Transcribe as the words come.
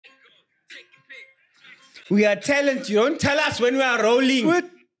We are talent. You don't tell us when we are rolling. What?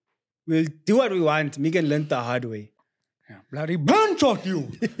 We'll do what we want. Megan learned the hard way. Yeah, bloody bunch of you.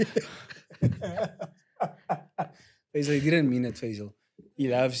 Faisal, he didn't mean it, Faisal. He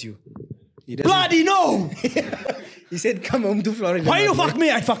loves you. He doesn't. Bloody no! He said, come home to Florida. Why my you boy. fuck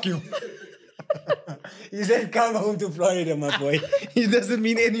me? I fuck you. He said, come home to Florida, my boy. He doesn't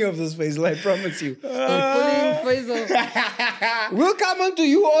mean any of this, Faisal. I promise you. Stop bullying Faisal. We'll come on to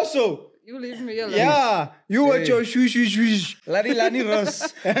you also. You leave me alone. Yeah. You watch your shush. Lani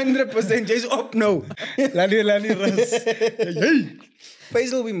Ras. 100% just up no. Lani Ras. Hey.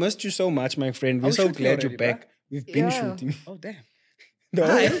 Faisal, we missed you so much, my friend. We're Oh, so shooting glad you're already, back. We've been Yeah. shooting. Oh, damn.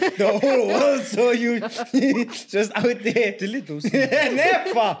 The whole world saw you just out there. Delete those.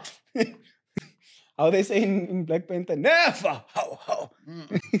 Never. How they say in Black Panther, never. How.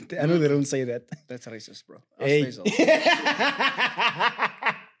 I know they don't say that. That's racist, bro. Hey. Faisal.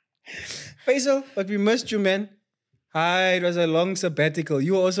 Faisal, but we missed you, man. Hi, it was a long sabbatical.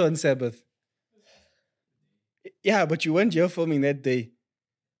 You were also on Sabbath. Yeah, but you weren't here filming that day.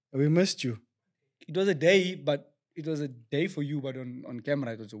 We missed you. It was a day, but it was a day for you, but on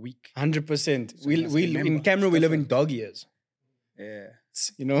camera it was a week. 100%. So you must We remember. in camera we live in dog years. Yeah.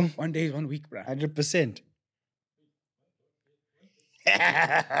 You know? 1 day is 1 week, bro. 100%.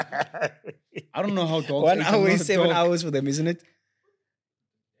 I don't know how dogs 1 ate. hour I'm is not a 7 dog. hours for them, isn't it?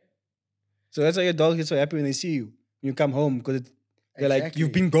 So that's why your dog gets so happy when they see you. You come home because they're like, Exactly.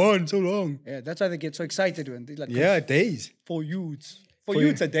 you've been gone so long. Yeah, that's why they get so excited when they like. Yeah, days. For you, For you you.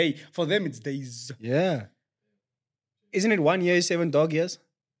 it's a day. For them, it's days. Yeah. Isn't it 1 year is 7 dog years?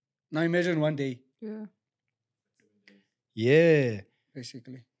 Now imagine 1 day, Yeah. Yeah.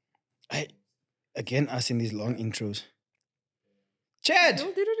 basically. Again, us in these long intros. Chad!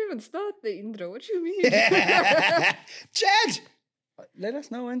 No, they don't even start the intro. What do you mean? Chad! Let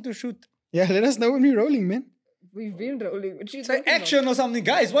us know when to shoot. Yeah, let us know when we're rolling, man. We've been rolling. What you Say talking action or something,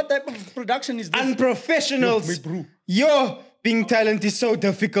 guys. What type of production is this? Unprofessionals! Look, me, bro. Your being talent is so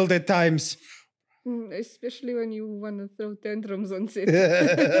difficult at times. about? Especially when you want to throw tantrums on set.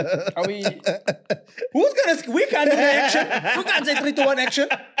 Are we? Who's gonna? We can't do the action. We can't say 3, 2, 1 action.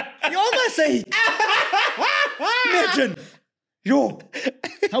 You all gonna say. Imagine. Yo,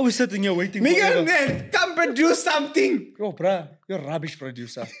 how we sitting here waiting Miguel, forever? man, come produce something. Yo, bruh, you're a rubbish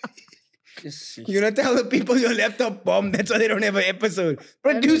producer. Just see. You're gonna tell the people your laptop bombed. That's why they don't have an episode.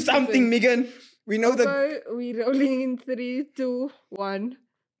 Produce 100%. something, Megan. We know that. So we rolling in 3, 2, 1.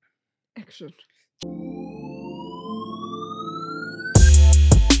 Action.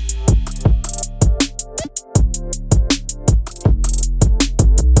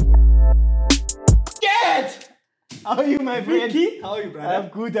 Yes! How are you, my friend? How are you, I'm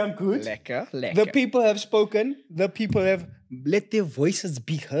good, I'm good. Lekker, lekker. The people have spoken. The people have let their voices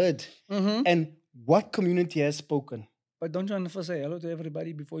be heard. And what community has spoken? But don't you want to first say hello to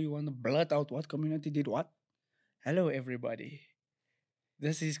everybody before you want to blurt out what community did what? Hello, everybody.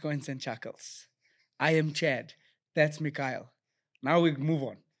 This is Coins and Chuckles. I am Chad. That's Mikhail. Now we move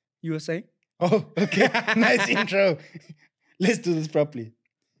on. You were saying? Oh, okay. Nice intro. Let's do this properly.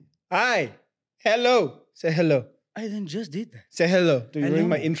 Hi. Hello. Say hello. I then just did that. Say hello. Do you Hello. ring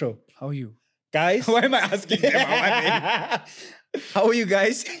my intro? How are you? Guys. Why am I asking them how I How are you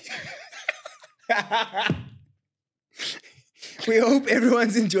guys? We hope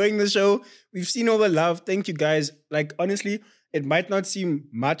everyone's enjoying the show. We've seen all the love. Thank you guys. Like, honestly, it might not seem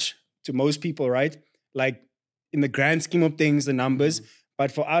much to most people, right? Like, in the grand scheme of things, the numbers.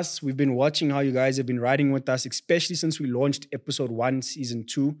 But for us, we've been watching how you guys have been riding with us, especially since we launched episode 1, season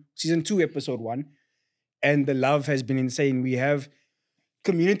 2, episode 1. And the love has been insane. We have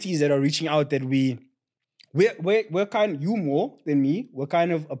communities that are reaching out that we're kind of, you more than me, we're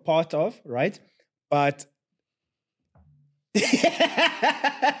kind of a part of, right? But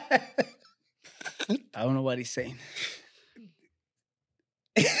I don't know what he's saying.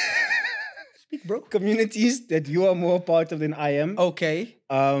 Speak, bro. communities that you are more a part of than I am, Okay.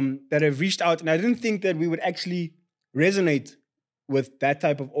 that have reached out. And I didn't think that we would actually resonate with that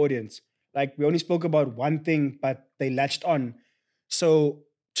type of audience. Like, we only spoke about one thing, but they latched on. So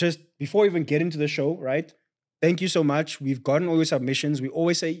just before we even get into the show, right? Thank you so much. We've gotten all your submissions. We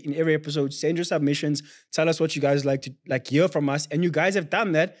always say in every episode, send your submissions. Tell us what you guys like to hear from us. And you guys have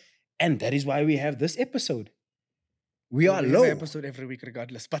done that. And that is why we have this episode. We are We have low. an episode every week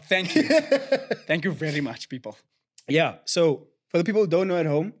regardless. But thank you. Thank you very much, people. Yeah. So for the people who don't know at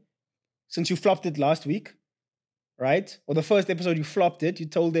home, since you flopped it last week, right? Or the first episode you flopped it, you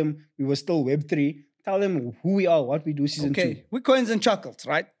told them we were still Web3. Tell them who we are, what we do season 2. Okay, we're Coins and Chuckles,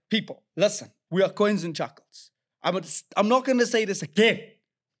 right? People, listen, we are Coins and Chuckles. I'm not going to say this again.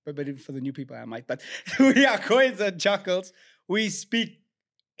 but for the new people, I might. But we are Coins and Chuckles. We speak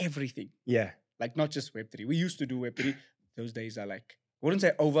everything, Yeah. like not just Web3. We used to do Web3. Those days are like, I wouldn't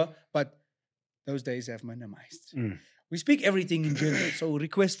say over, but those days have minimized. We speak everything in general. So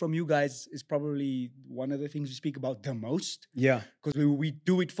request from you guys is probably one of the things we speak about the most. Yeah. Because we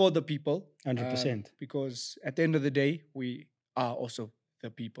do it for the people. 100%. Because at the end of the day, we are also the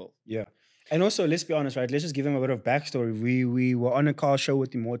people. Yeah. And also, let's be honest, right? Let's just give them a bit of backstory. We were on a car show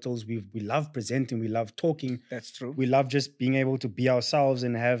with Immortals. We love presenting. We love talking. That's true. We love just being able to be ourselves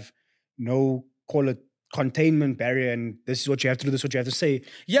and have no, call it, containment barrier. And this is what you have to do. This is what you have to say.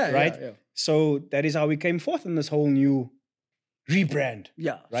 Yeah, right? Yeah. So that is how we came forth in this whole new rebrand.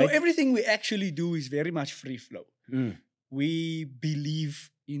 Yeah. Right? So everything we actually do is very much free flow. We believe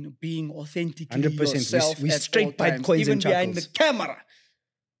in being authentically 100%. yourself. We at straight all pipe times, Coins even and behind the Chuckles. camera.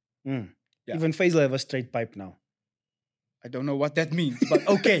 Yeah. Even Faisal have a straight pipe now. I don't know what that means, but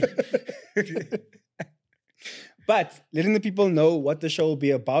okay. But letting the people know what the show will be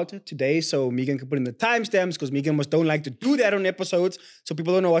about today, so Megan can put in the timestamps, because Megan must don't like to do that on episodes, so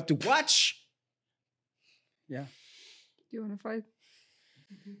people don't know what to watch. Yeah. Do you want to fight?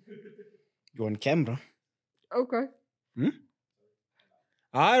 You're on camera. Okay.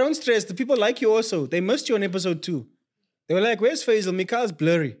 Don't stress. The people like you also. They missed you on episode 2. They were like, where's Faisal? Mikhail's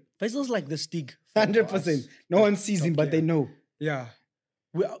blurry. Faisal's like the Stig. 100%. No one sees him, but they know. Yeah.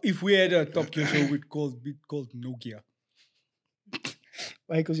 If we had a Top Gear show, we'd called Nokia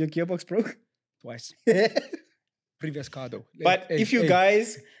Why? Because your gearbox broke? twice. Previous car though. But if you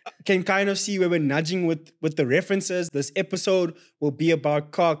guys can kind of see where we're nudging with the references, this episode will be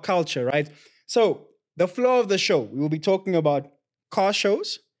about car culture, right? So the flow of the show, we will be talking about car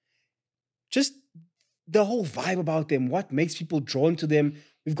shows, just the whole vibe about them, what makes people drawn to them.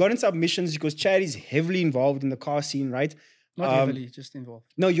 We've gotten submissions because Chad is heavily involved in the car scene, right? Not heavily, just involved.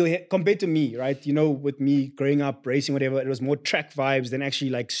 No, compared to me, right? You know, with me growing up, racing, whatever, it was more track vibes than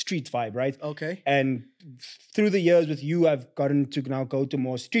actually like street vibe, right? Okay. And through the years with you, I've gotten to now go to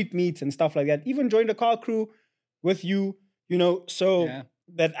more street meets and stuff like that. Even joined a car crew with you, you know, so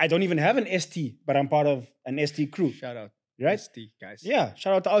that I don't even have an ST, but I'm part of an ST crew. Shout out. Right? ST guys. Yeah,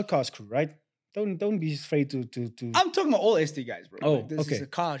 shout out to Outcast crew, right? Don't be afraid to. I'm talking about all ST guys, bro. Oh, like, this okay. is a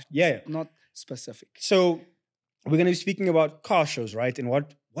car. Yeah. Not specific. So we're going to be speaking about car shows, right? And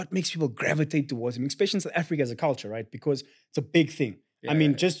what makes people gravitate towards them, especially in South Africa as a culture, right? Because it's a big thing. I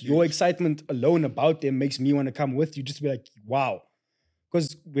mean, just your excitement alone about them makes me want to come with you, just to be like, wow.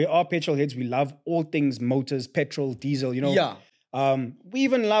 Because we are petrol heads. We love all things motors, petrol, diesel, you know. Yeah. We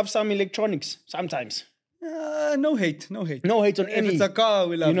even love some electronics sometimes. No hate. No hate. No hate on If any. it's a car,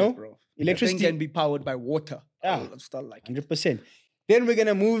 we love you know, it, bro. electricity The thing can be powered by water. Yeah. I'll start like 100%. Then we're going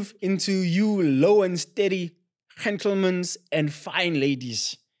to move into you low and steady gentlemen and fine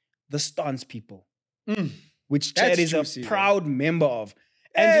ladies, the stance people, which Chad is juicy, a proud member of.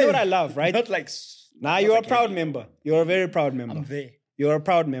 And you know what I love, right? Not like. Nah, you're a proud member. You're a very proud member. I'm there. You're a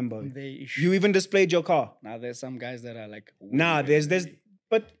proud member. There-ish. You even displayed your car. Now there's some guys that are like. Nah, there's,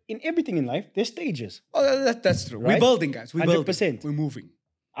 but in everything in life, there's stages. Oh, that's true. Right? We're building, guys. We're 100%. building. We're moving.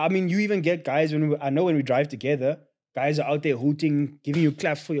 I mean, you even get guys I know when we drive together, guys are out there hooting, giving you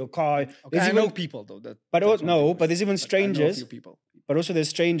claps for your car. Okay, I know people though. But there's even strangers. I know a few people. But also there's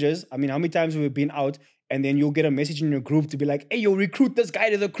strangers. I mean, how many times have we been out and then you'll get a message in your group to be like, hey, you'll recruit this guy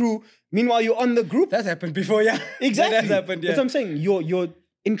to the crew. Meanwhile, you're on the group. That happened before, yeah. Exactly. That happened, yeah. That's what I'm saying. You're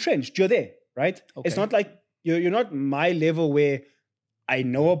entrenched. You're there, right? Okay. It's not like you're not my level where I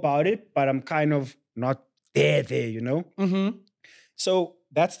know about it, but I'm kind of not there, you know? Mm-hmm. So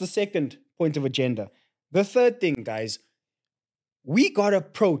that's the second point of agenda. The third thing, guys, we got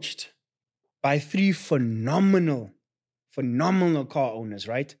approached by 3 phenomenal car owners,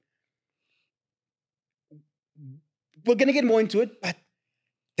 right? We're going to get more into it, but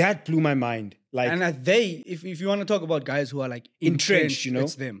that blew my mind. Like, And if you want to talk about guys who are like Entrenched, you know?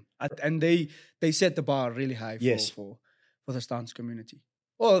 it's them. And they set the bar really high for the stance community.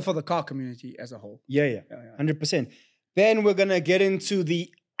 Or for the car community as a whole. yeah, 100%. Then we're going to get into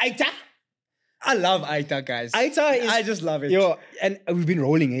the Aita. I love Aita, guys. I just love it. And we've been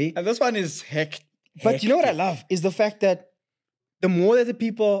rolling, eh? And this one is hectic. But you know what I love is the fact that the more that the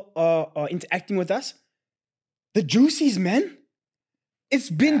people are interacting with us, the juicies, man. It's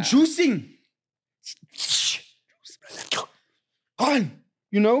been juicing. On,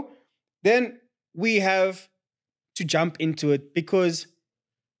 you know? Then we have to jump into it because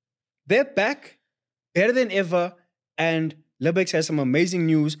they're back better than ever. And Libex has some amazing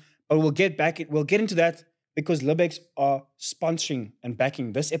news, but we'll get into that because Libex are sponsoring and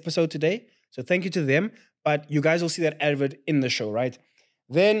backing this episode today. So thank you to them. But you guys will see that advert in the show, right?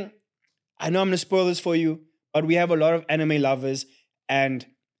 Then I know I'm gonna spoil this for you, but we have a lot of anime lovers and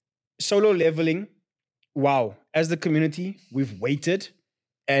solo leveling. Wow, as the community, we've waited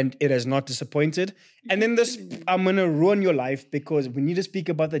and it has not disappointed. And then this, I'm gonna ruin your life because we need to speak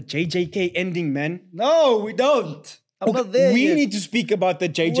about the JJK ending, man. No, we don't. I'm not there we yet. need to speak about the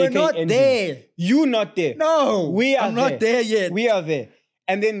JJK We're not ending. there. You not there. No, we are I'm not there yet. We are there.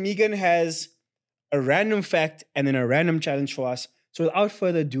 And then Megan has a random fact and then a random challenge for us. So without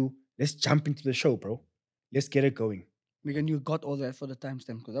further ado, let's jump into the show, bro. Let's get it going. Megan, you got all that for the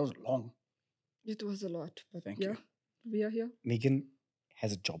timestamp because that was long. It was a lot, but Thank yeah, you. we are here. Megan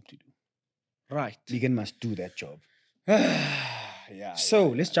has a job to do. Right. Megan must do that job. Yeah. So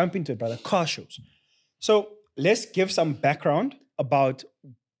let's jump into it, brother. Car shows. So let's give some background about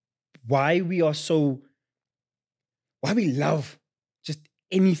why we love just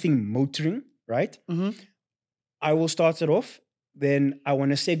anything motoring, right? Mm-hmm. I will start it off. Then I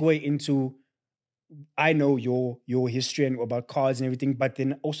want to segue into, I know your history and about cars and everything, but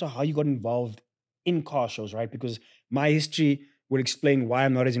then also how you got involved in car shows, right? Because my history will explain why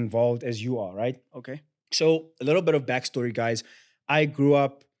I'm not as involved as you are, right? Okay. So a little bit of backstory, guys. I grew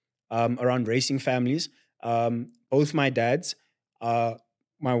up around racing families. Both my dads, my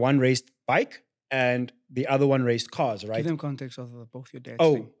one raced bike and the other one raced cars, right? Give them context of both your dads.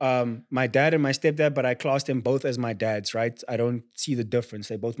 My dad and my stepdad, but I class them both as my dads, right? I don't see the difference.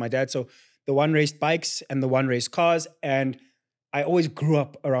 They're both my dads. So the one raced bikes and the one raced cars. And I always grew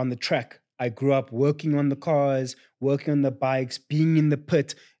up around the track. I grew up working on the cars, working on the bikes, being in the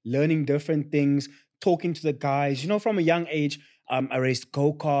pit, learning different things, talking to the guys. You know, from a young age, I raced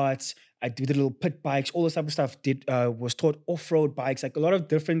go-karts. I did the little pit bikes, all this type of stuff. Was taught off-road bikes, like a lot of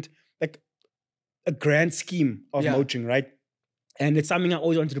different, like a grand scheme of motoring, right? And it's something I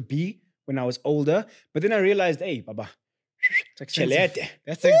always wanted to be when I was older. But then I realized, hey, Baba, chelete.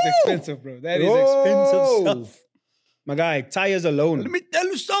 That's expensive, bro. That is expensive stuff. My guy, tires alone. Let me tell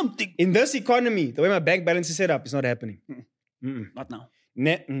you something. In this economy, the way my bank balance is set up, it's not happening. Not now.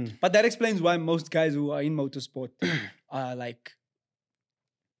 Mm. But that explains why most guys who are in motorsport are like,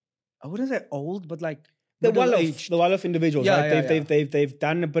 I wouldn't say old, but like The middle-aged. Wolof individuals, Yeah, right? yeah, They've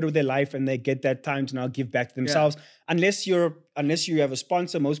done a bit of their life and they get that time to now give back to themselves. Unless you have a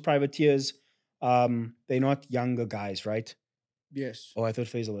sponsor, most privateers, they're not younger guys, right? Yes. Oh, I thought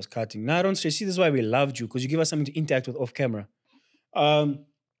Faisal was cutting. No, don't stress. See, this is why we loved you, because you give us something to interact with off camera.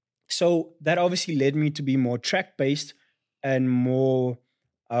 So that obviously led me to be more track-based and more,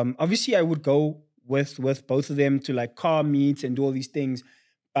 obviously I would go with both of them to like car meets and do all these things.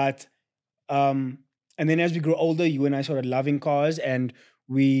 But, and then as we grew older, you and I started loving cars and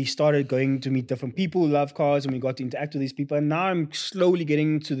we started going to meet different people who love cars and we got to interact with these people. And now I'm slowly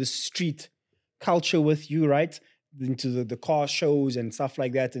getting into the street culture with you, right? Into the car shows and stuff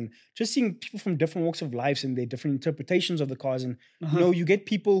like that, and just seeing people from different walks of lives and their different interpretations of the cars. And you know, you get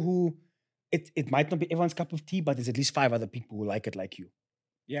people who it might not be everyone's cup of tea, but there's at least 5 other people who like it like you.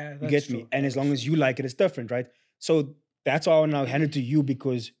 Yeah, You get me? And as long as you like it, it's different, right? So that's why I want to hand it to you,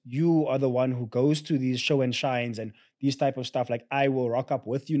 because you are the one who goes to these show and shines and these type of stuff. Like I will rock up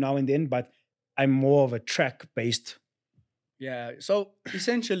with you now and then, but I'm more of a track-based. Yeah. So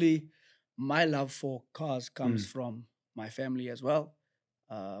essentially, my love for cars comes from my family as well.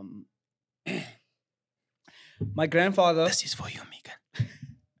 My grandfather. This is for you, Megan.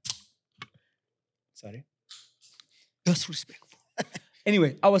 Sorry. Disrespectful.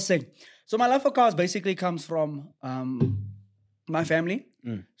 Anyway, I was saying, so my love for cars basically comes from my family.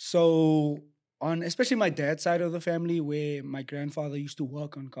 So on especially my dad's side of the family, where my grandfather used to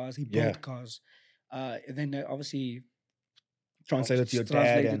work on cars, he built cars. And then obviously Translated to your dad.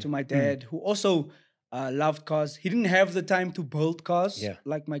 Translated to my dad, who also loved cars. He didn't have the time to build cars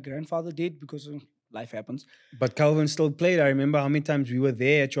like my grandfather did because life happens. But Calvin still played. I remember how many times we were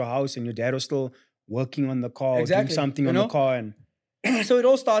there at your house and your dad was still working on the car, doing something on the car. And so it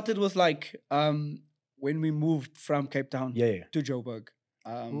all started with like when we moved from Cape Town to Joburg.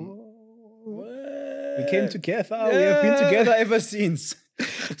 We came together. Yeah. We have been together ever since.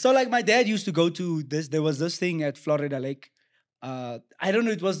 So like my dad used to go to this. There was this thing at Florida Lake. I don't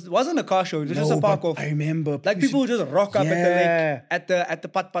know. It wasn't a car show. It was just a park off. I remember. Like people would just rock up at the lake at the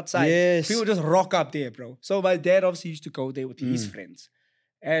Pat side. Yes. People would just rock up there, bro. So my dad obviously used to go there with his friends.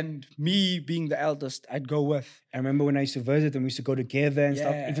 And me being the eldest, I'd go with. I remember when I used to visit and we used to go together and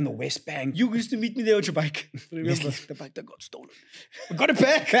stuff. Even the West Bank. You used to meet me there with your bike. Remember the bike that got stolen. We got it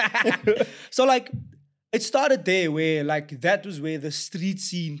back. So like, it started there where like that was where the street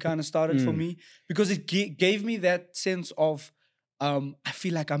scene kind of started for me, because it gave me that sense of I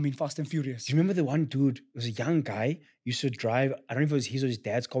feel like I'm in Fast and Furious. Do you remember the one dude? It was a young guy. Used to drive. I don't know if it was his or his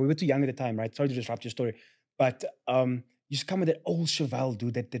dad's car. We were too young at the time, right? Sorry to disrupt your story, but used to come with that old Chevelle,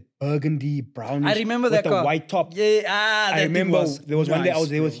 dude. That burgundy brownish. I remember with that the car. white top. Yeah, I that thing remember there was one day I was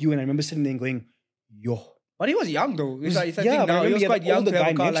nice, there with bro. you, and I remember sitting there and going, "Yo." But he was young though. It was- I yeah, think but I now he remember was he had quite the young older to have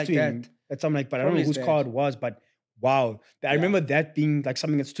guy a car next like to that. him. That's I'm like, but I don't know Probably whose his car dad. it was, but wow. I remember that being like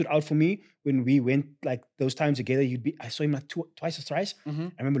something that stood out for me when we went like those times together. I saw him like twice or thrice. Mm-hmm.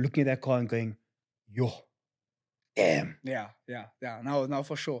 I remember looking at that car and going, "Yo, damn." Yeah. No,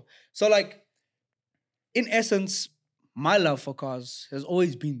 for sure. So like, in essence, my love for cars has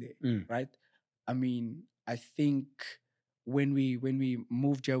always been there, Mm. right? I mean, I think when we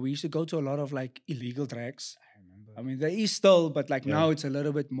moved here, we used to go to a lot of like illegal tracks. I remember. I mean, there is still, but like Yeah. now it's a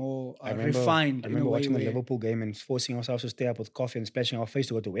little bit more I remember, refined. I in a remember way watching the where- Liverpool game and forcing ourselves to stay up with coffee and splashing our face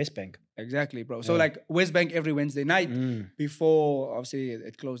to go to West Bank. Exactly, bro. So Yeah. like West Bank every Wednesday night Mm. before obviously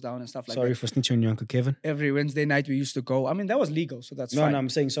it closed down and stuff like Sorry that. for snitching on your Uncle Kevin. Every Wednesday night we used to go. I mean, that was legal, so that's No, fine. no, I'm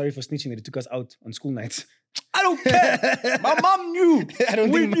saying sorry for snitching that it took us out on school nights. I don't care. My mom knew. I don't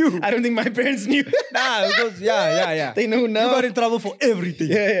We think knew. I don't think my parents knew. Nah, because yeah. They know now. You got in trouble for everything.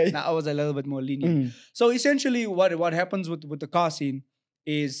 Yeah. Now I was a little bit more lenient. Mm. So essentially, what happens with the car scene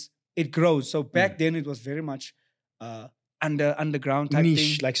is it grows. So back then it was very much underground type Niche,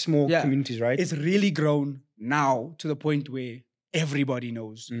 thing. like small Yeah. communities, right? It's really grown now to the point where everybody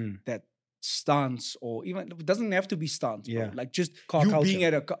knows Mm. that stance, or even it doesn't have to be stance. Bro. Yeah. Like just Car you culture. being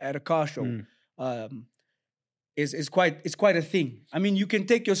at a car show. Mm. Is quite a thing. I mean, you can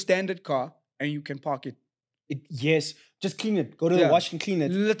take your standard car and you can park it. Yes, just clean it. Go to Yeah. the wash and clean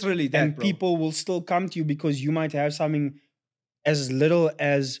it. Literally that, And bro. people will still come to you because you might have something as little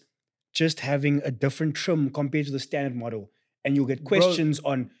as just having a different trim compared to the standard model. And you'll get Bro. questions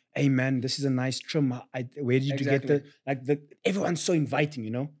on, hey man, this is a nice trim. Where did you get Exactly. everyone's so inviting,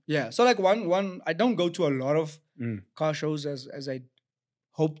 you know? Yeah. So like one I don't go to a lot of Mm. car shows as I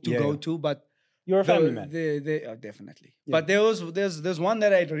hope to Yeah, go yeah. to, but You're a family man. definitely. Yeah. But there's one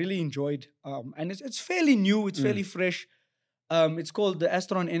that I really enjoyed, and it's fairly new, it's fairly fresh. It's called the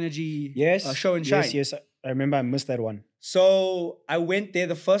Astron Energy Yes. Show and Shine. Yes. I remember I missed that one. So I went there.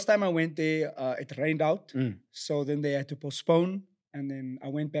 The first time I went there, it rained out. Mm. So then they had to postpone. And then I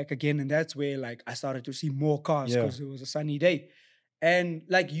went back again. And that's where like I started to see more cars Yeah. because it was a sunny day. And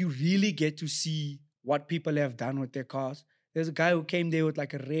like you really get to see what people have done with their cars. There's a guy who came there with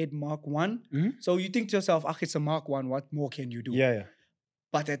like a red Mark 1. Mhm. So you think to yourself, it's a Mark 1. What more can you do? Yeah.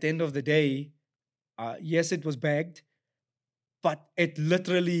 But at the end of the day, yes, it was bagged. But it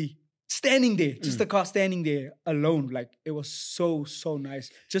literally standing there, just the car standing there alone, like it was so nice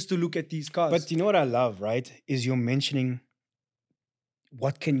just to look at these cars. But you know what I love, right? Is you're mentioning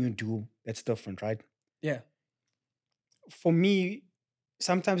what can you do that's different, right? yeah, For me,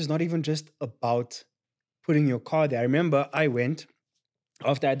 sometimes it's not even just about putting your car there. I remember I went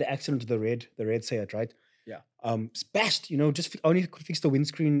after I had the accident to the red Seat, right? Yeah. Spashed, just only could fix the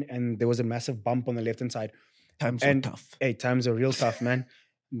windscreen and there was a massive bump on the left hand side. times And- are tough. Hey, times are real tough, man.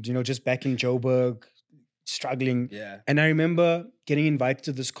 Just back in Joburg, struggling. Yeah. And I remember getting invited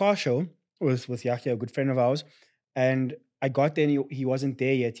to this car show with Yahya, a good friend of ours. And I got there and he wasn't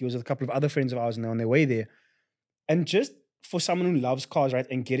there yet. He was with a couple of other friends of ours and they're on their way there. And just for someone who loves cars, right?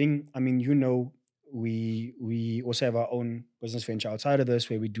 And we also have our own business venture outside of this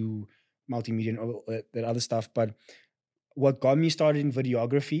where we do multimedia and all that other stuff. But what got me started in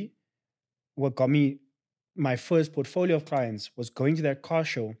videography, what got me my first portfolio of clients was going to that car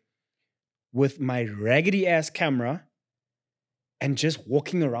show with my raggedy ass camera and just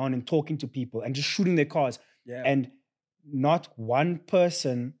walking around and talking to people and just shooting their cars. Yeah. And not one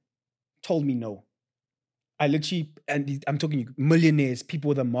person told me no. I literally, and I'm talking millionaires, people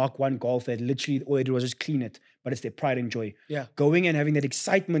with a Mark 1 Golf that literally all they did was just clean it, but it's their pride and joy. Yeah. Going and having that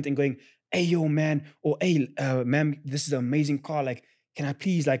excitement and going, hey, yo, man, or hey, ma'am, this is an amazing car. Like, can I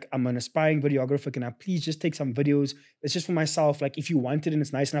please, like, I'm an aspiring videographer. Can I please just take some videos? It's just for myself. Like, if you want it and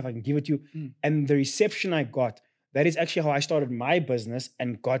it's nice enough, I can give it to you. Mm. And the reception I got, that is actually how I started my business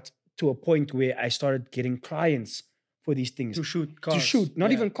and got to a point where I started getting clients for these things. To shoot cars. To shoot,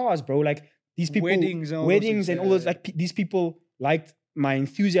 not Yeah. even cars, bro. Like these people, Weddings and all those things, and all yeah, those. yeah. Like these people liked my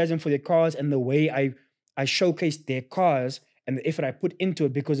enthusiasm for their cars and the way I showcased their cars and the effort I put into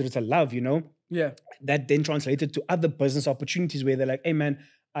it because it's a love, Yeah. that then translated to other business opportunities where they're like, hey man,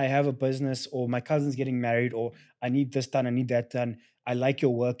 I have a business or my cousin's getting married or I need this done, I need that done. I like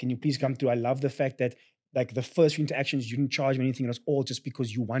your work. Can you please come through? I love the fact that like the first few interactions, you didn't charge me anything. It was all just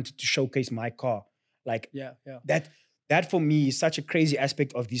because you wanted to showcase my car. Like Yeah. that for me is such a crazy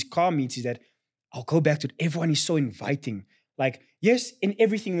aspect of these car meets is that I'll go back to it. Everyone is so inviting. Like, yes, in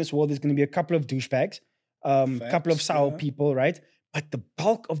everything in this world, there's going to be a couple of douchebags, couple of Facts, sour yeah. people, right? But the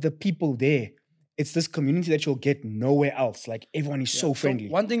bulk of the people there, it's this community that you'll get nowhere else. Like, everyone is Yeah. so friendly.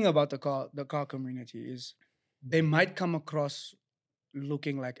 one thing about the car community is they might come across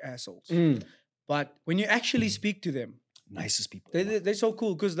looking like assholes, Mm. but when you actually speak to them, Nicest people. they're so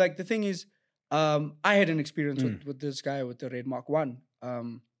cool. Because like the thing is, I had an experience with this guy with the Red Mark 1.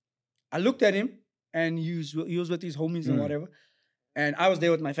 I looked at him and he was with his homies and whatever, and I was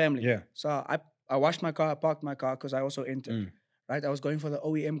there with my family. Yeah. So I washed my car, I parked my car because I also entered. Right, I was going for the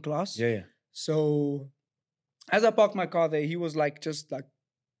OEM class. Yeah. So as I parked my car there, he was like just like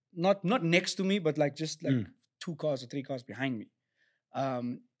not next to me, but like just like 2 cars or 3 cars behind me.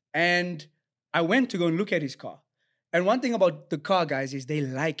 And I went to go and look at his car. And one thing about the car guys is they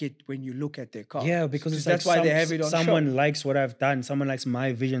like it when you look at their car. Yeah, because it's that's like why they have it on someone show. likes what I've done. Someone likes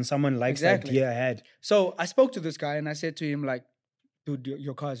my vision. Someone likes Exactly. the idea I had. So I spoke to this guy and I said to him like, dude,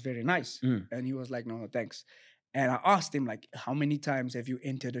 your car is very nice. And he was like, no, thanks. And I asked him like, how many times have you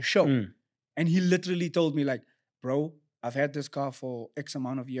entered a show? And he literally told me like, bro, I've had this car for X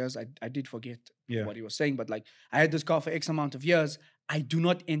amount of years. I did forget what he was saying, but like I had this car for X amount of years. I do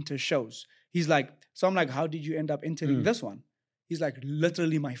not enter shows. He's like, so I'm like, how did you end up entering this one? He's like,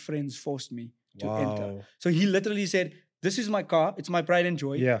 literally my friends forced me to enter. So he literally said, this is my car. It's my pride and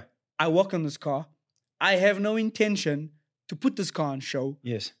joy. Yeah. I work on this car. I have no intention to put this car on show.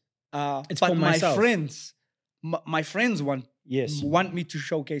 Yes. It's for but myself. my friends want me to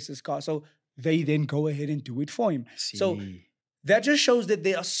showcase this car. So they then go ahead and do it for him. So that just shows that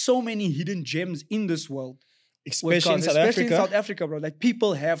there are so many hidden gems in this world. Especially in South especially Africa. in South Africa, bro. Like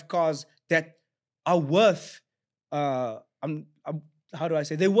people have cars that are worth how do I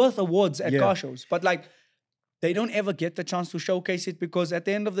say? They're worth awards at car shows. But like they don't ever get the chance to showcase it because at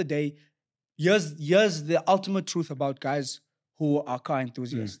the end of the day, here's the ultimate truth about guys who are car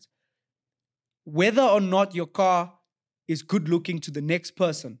enthusiasts. Whether or not your car is good looking to the next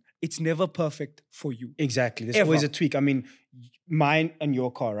person, it's never perfect for you. Exactly. There's always a tweak. I mean, mine and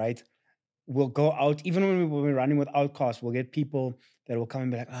your car, right? We'll go out, even when we're running without cars, we'll get people that will come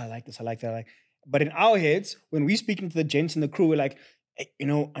and be like, oh, I like this, I like that. But in our heads, when we're speaking to the gents in the crew, we're like, hey, you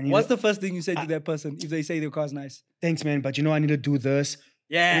know, I need What's the first thing you say to that person if they say their car's nice? Thanks, man, but you know, I need to do this.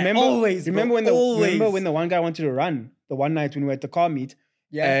 Yeah, remember when the one guy wanted to run the one night when we were at the car meet?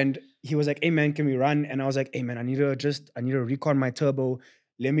 Yeah. And he was like, hey man, can we run? And I was like, hey man, I need to recon my turbo.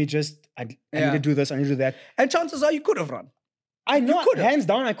 Let me I need to do this, I need to do that. And chances are you could have run. I know, hands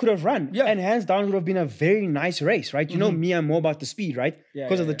down, I could have run. Yeah. And hands down, it would have been a very nice race, right? You know me, I'm more about the speed, right?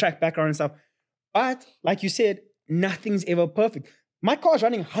 Because of the track background and stuff. But like you said, nothing's ever perfect. My car's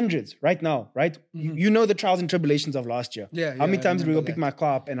running hundreds right now, right? You know the trials and tribulations of last year. Yeah. How many times did we go pick my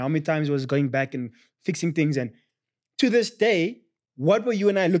car up and how many times was going back and fixing things? And to this day, what were you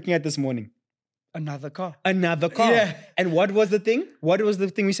and I looking at this morning? Another car. Yeah. And what was the thing? What was the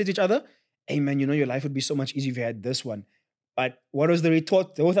thing we said to each other? Hey man, you know your life would be so much easier if you had this one. But what was the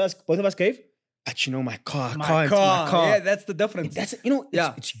retort both of us gave? But you know, my car. My car. Yeah, that's the difference.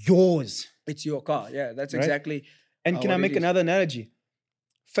 It's yours. It's your car. Yeah, that's exactly. And can I make another analogy?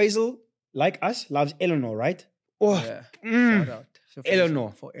 Faisal, like us, loves Eleanor, right? Oh, Shout out.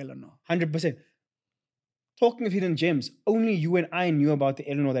 Eleanor. For Eleanor. 100%. Talking of hidden gems, only you and I knew about the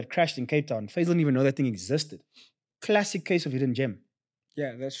Eleanor that crashed in Cape Town. Faisal didn't even know that thing existed. Classic case of hidden gem.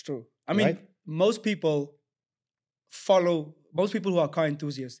 Yeah, that's true. I mean, most people who are car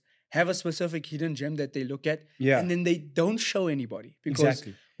enthusiasts have a specific hidden gem that they look at and then they don't show anybody because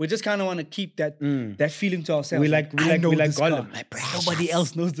we just kind of want to keep that feeling to ourselves. We like Gollum. Nobody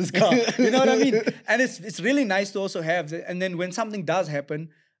else knows this car. You know what I mean? And it's really nice to also have that. And then when something does happen,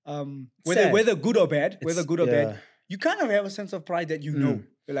 whether good or bad, you kind of have a sense of pride that you know.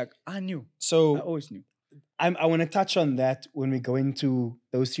 You're like, I knew. So I always knew. I want to touch on that when we go into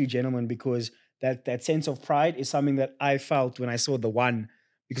those three gentlemen because that sense of pride is something that I felt when I saw the one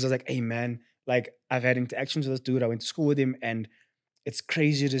because I was like, hey man, like I've had interactions with this dude. I went to school with him and it's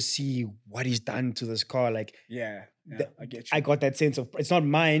crazy to see what he's done to this car. Like, I get you. I got that sense of, it's not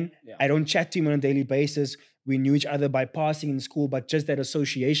mine. Yeah. I don't chat to him on a daily basis. We knew each other by passing in school, but just that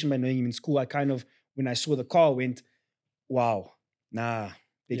association by knowing him in school, I kind of, when I saw the car, went, wow,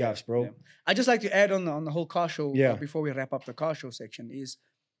 big ups, bro. Yeah. I just like to add on the whole car show before we wrap up the car show section is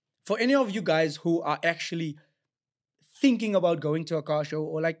for any of you guys who are actually thinking about going to a car show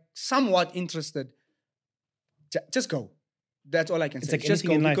or like somewhat interested, just go. That's all I can say. Like just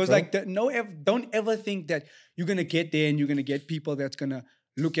go because life, don't ever think that you're gonna get there and you're gonna get people that's gonna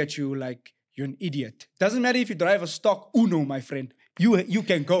look at you like you're an idiot. Doesn't matter if you drive a stock Uno, my friend. you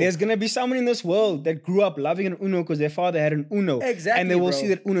can go. There's gonna be someone in this world that grew up loving an Uno because their father had an Uno. Exactly, And they will bro. see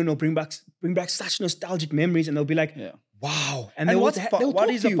that Uno bring back such nostalgic memories, and they'll be like, Yeah. wow. And they will what talk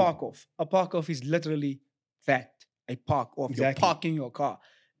is to a you. park off? A park off is literally that, a park off. You're Exactly. parking your car.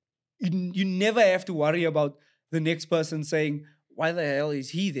 You never have to worry about the next person saying, why the hell is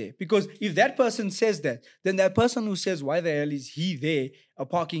he there? Because if that person says that, then that person who says, why the hell is he there or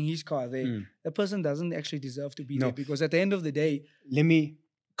parking his car there, that person doesn't actually deserve to be No. there. Because at the end of the day, Let me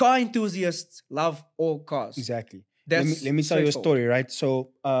car enthusiasts love all cars. exactly. That's Let me tell you a straightforward. story, right?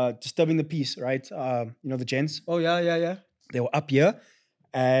 So disturbing the peace, right? The gents, Oh, yeah. they were up here,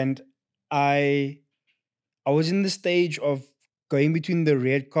 and I was in the stage of going between the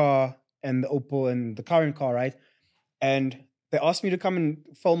red car and the Opel and the current car, right? And they asked me to come and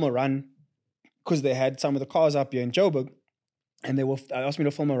film a run because they had some of the cars up here in Joburg, and they asked me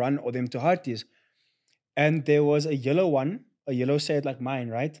to film a run or them to Harties. And there was a yellow Seat like mine,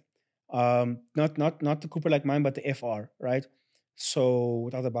 right? Not the Cooper like mine, but the FR, right? So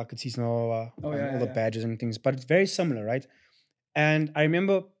with all the bucket seats and all the badges and things, but it's very similar, right? And I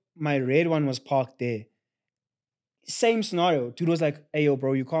remember my red one was parked there. Same scenario. Dude was like, "Hey, yo,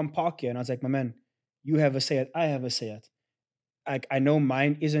 bro, you can't park here." And I was like, "My man, you have a Seat, I have a Seat. Like, I know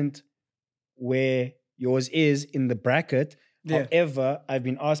mine isn't where yours is in the bracket. Yeah. However, I've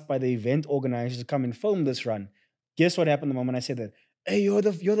been asked by the event organizers to come and film this run. Guess what happened the moment I said that? Hey, you're the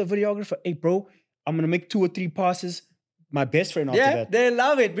videographer. Hey, bro, I'm gonna make 2 or 3 passes. My best friend after that. They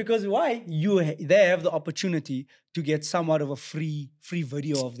love it because why? They have the opportunity to get somewhat of a free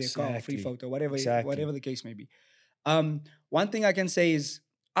video of their car, free Exactly. photo, whatever Exactly. the case may be. One thing I can say is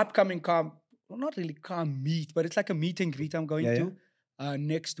upcoming car, well, not really car meet, but it's like a meet and greet I'm going to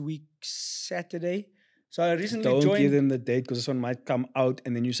next week Saturday. So I recently Don't joined. give them the date because this one might come out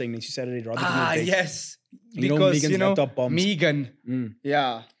and then you're saying next Saturday. Rather give them the date. Yes, You know because Megan's laptop bombs. Megan.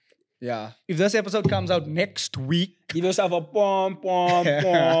 Yeah. If this episode comes out next week, Give yourself a pom pom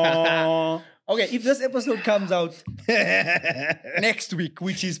pom. okay, if this episode comes out next week,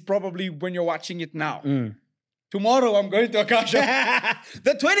 which is probably when you're watching it now, tomorrow I'm going to a car show.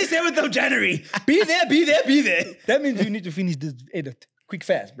 The 27th of January. Be there, be there, be there. That means you need to finish this edit quick,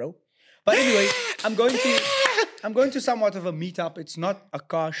 fast, bro. But anyway, I'm going to somewhat of a meetup. It's not a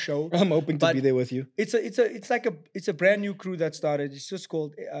car show. I'm hoping to but be there with you. It's a brand new crew that started. It's just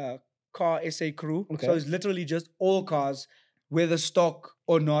called Car SA Crew. Okay. So it's literally just all cars, whether stock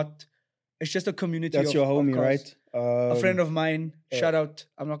or not. It's just a community. That's your homie, cars. right? A friend of mine, shout out.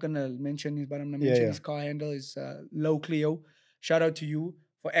 I'm not gonna mention his, but I'm gonna mention his car handle is Low Clio. Shout out to you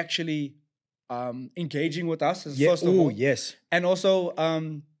for actually engaging with us. First of all, yes. and also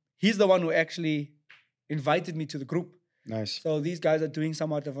he's the one who actually invited me to the group. Nice. So these guys are doing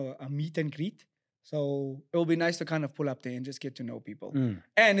somewhat of a meet and greet. So it will be nice to kind of pull up there and just get to know people.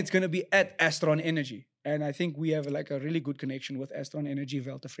 And it's going to be at Astron Energy. And I think we have like a really good connection with Astron Energy,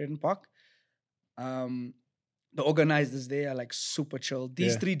 Veltevreden Park. The organizers there are like super chill.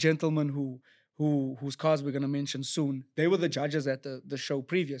 These 3 gentlemen whose cars we're going to mention soon, they were the judges at the show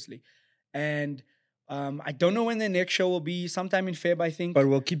previously. And I don't know when the next show will be, sometime in Feb, I think. But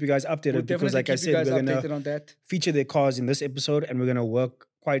we'll keep you guys updated because, like I said, we're going to feature their cars in this episode and we're going to work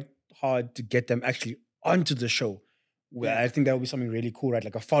quite hard to get them actually onto the show. Well, I think that will be something really cool, right?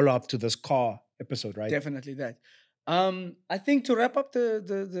 Like a follow-up to this car episode, right? Definitely that. I think to wrap up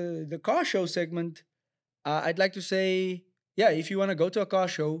the car show segment, I'd like to say, if you want to go to a car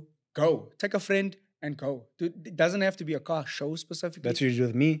show, go. Take a friend and go. It doesn't have to be a car show specifically. That's what you do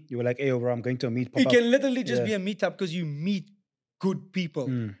with me. You were like, hey, bro, I'm going to a meet. It can literally just be a meetup because you meet good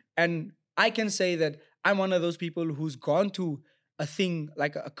people. And I can say that I'm one of those people who's gone to a thing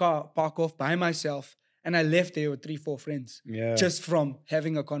like a car park off by myself and I left there with 3-4 friends just from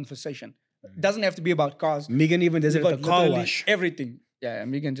having a conversation. It doesn't have to be about cars. Megan even does it at the car wash. Everything. Yeah,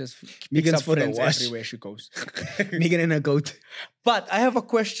 Megan just Megan's picks up for the friends wash. everywhere she goes. Megan and a goat. But I have a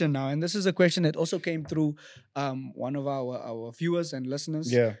question now, and this is a question that also came through one of our viewers and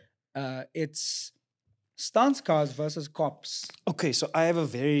listeners. Yeah. It's stance cars versus cops. Okay, so I have a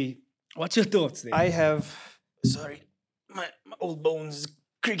very... What's your thoughts there? I have... Sorry, my old bones is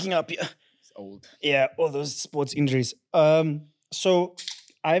creaking up here. It's old. Yeah, all those sports injuries. So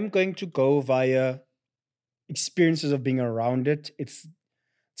I'm going to go via experiences of being around it. It's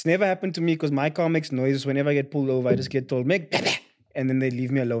never happened to me because my car makes noises. Whenever I get pulled over, I just get told, make and then they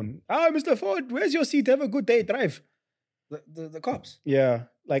leave me alone. Mr. Ford, where's your seat? Have a good day. Drive. The cops. Yeah,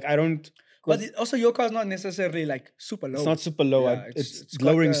 like I don't... But also your car's not necessarily like super low. It's not super low. Yeah, it's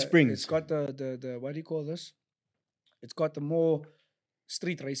lowering springs. It's got the what do you call this? It's got the more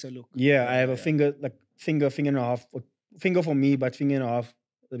street racer look. Yeah, I have a finger and a half or finger for me, but finger and a half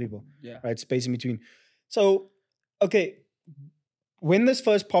the people. Yeah. Right, space in between. So, okay, when this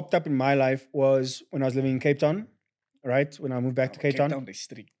first popped up in my life was when I was living in Cape Town, right? When I moved back to Cape Town. Is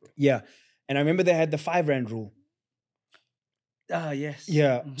strict, bro. Yeah. And I remember they had the 5 Rand rule. Ah, yes.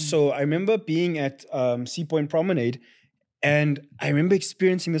 Yeah. So I remember being at Sea Point Promenade, and I remember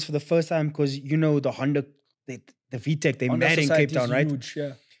experiencing this for the first time because, you know, the Honda, the VTEC, they're Honda mad in Cape Society Town, is right? huge, yeah.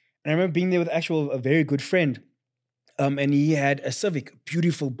 And I remember being there with a very good friend. And he had a Civic,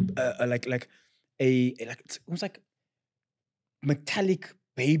 beautiful, like it was like metallic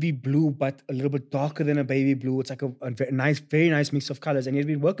baby blue, but a little bit darker than a baby blue. It's like a very nice mix of colors. And he had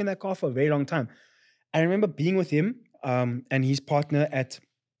been working that car for a very long time. I remember being with him and his partner at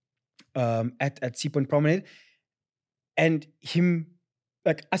Sea Point Promenade, and him,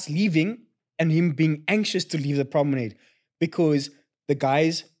 like us leaving, and him being anxious to leave the promenade because the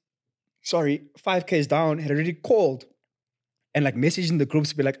guys, 5Ks down, had already called and like messaging the groups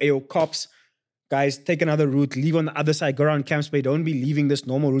to be like, "Hey, yo, cops, guys, take another route, leave on the other side, go around Camps Bay. Don't be leaving this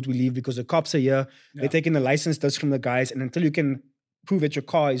normal route we leave because the cops are here. They're taking the license disc from the guys, and until you can prove that your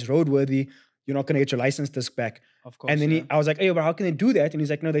car is roadworthy, you're not going to get your license disc back." Of course. And then I was like, "Hey, but how can they do that?" And he's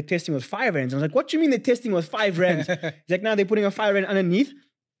like, "No, they're testing with 5 Rands." And I was like, "What do you mean they're testing with 5 Rands?" He's like, "No, they're putting a 5 Rand underneath.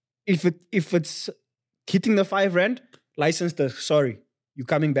 If it's hitting the 5 Rand, license disc, sorry, you're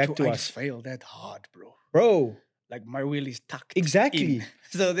coming back to I us." failed that hard, bro. Bro, Like my wheel is tucked. exactly. in.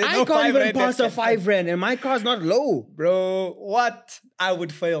 So there's I no can't 5 even Rand pass that a can- 5 Rand and my car's not low. Bro, what? I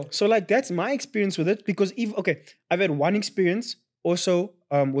would fail. So like that's my experience with it because I've had one experience also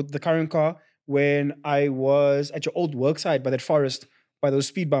with the current car when I was at your old work site by that forest by those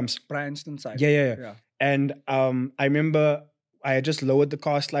speed bumps. Bryanston side. Yeah. And I remember I had just lowered the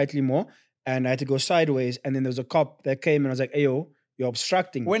car slightly more and I had to go sideways, and then there was a cop that came and I was like, "Hey yo, you're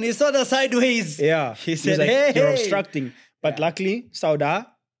obstructing." When he saw the sideways, Yeah. he was said, like, "Hey, "You're obstructing." But Yeah. luckily, Sauda,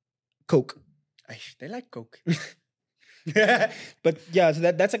 Coke. They like Coke. But yeah, so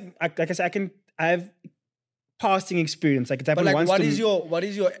that's like I said, I have passing experience. Like it's happened But like, once. what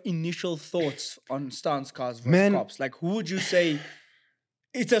is your initial thoughts on stance cars versus Man. cops? Like, who would you say?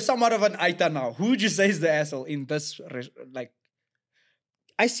 It's a somewhat of an Aita now. Who would you say is the asshole in this? Like,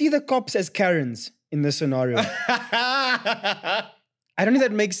 I see the cops as Karens in this scenario. I don't know if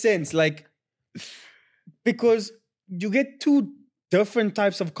that makes sense. Like, because you get two different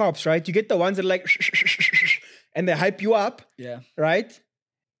types of cops, right? You get the ones that are like, and they hype you up, yeah, right?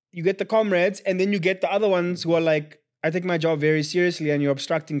 You get the comrades, and then you get the other ones who are like, "I take my job very seriously, and you're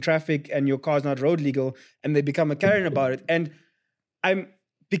obstructing traffic, and your car's not road legal," and they become a Karen about it. And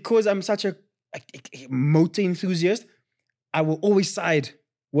because I'm such a motor enthusiast, I will always side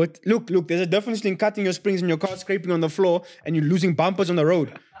with, look, there's a difference between cutting your springs and your car scraping on the floor and you losing bumpers on the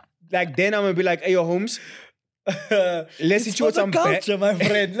road. Like, then I'm gonna be like, "Hey, yo, Holmes, let's hit you with some culture, my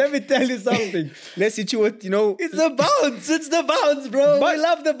friend. Let me tell you something. let's hit you with, It's the bounce. It's the bounce, bro. But- we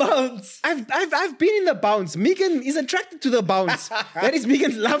love the bounce. I've been in the bounce. Megan is attracted to the bounce. That is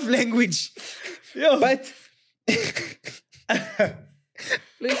Megan's love language. Yo, But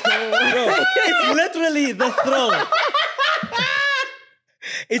Please go. bro, it's literally the thrill.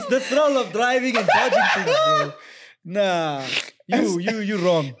 It's the thrill of driving and dodging things, bro. Nah, you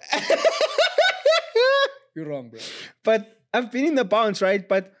wrong. You're wrong, bro. but I've been in the bounce, right?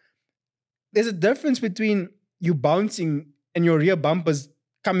 But there's a difference between you bouncing and your rear bumpers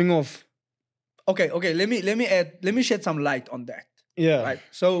coming off. Okay. Let me shed some light on that. Yeah. Right.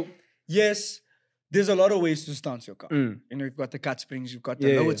 So yes, there's a lot of ways to stance your car. Mm. You know, you've got the cut springs, you've got the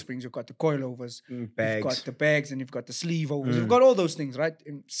Yeah, lowered yeah. springs, you've got the coilovers, you've Bags. got the bags, and you've got the sleeve overs. Mm. You've got all those things, right?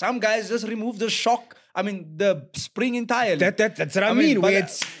 And some guys just remove the shock. I mean, the spring entirely. That's what I mean. but, Where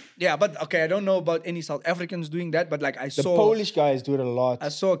it's yeah, but okay, I don't know about any South Africans doing that, but like I the saw Polish guys do it a lot. I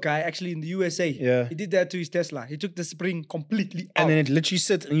saw a guy actually in the USA. Yeah. He did that to his Tesla. He took the spring completely out. And then it literally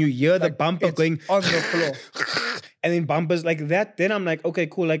sits and you hear the Like, bumper it's going on the floor. and then bumpers like that. Then I'm like, okay,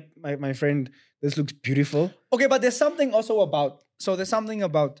 cool. Like my friend, this looks beautiful. Okay, but there's something also about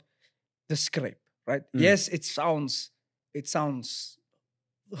the scrape, right? Mm. Yes, it sounds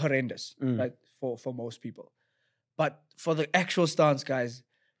horrendous, Mm. right? For most people. But for the actual stance, guys,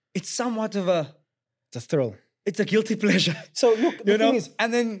 it's somewhat of It's a thrill. it's a guilty pleasure. So look, the You know? thing is,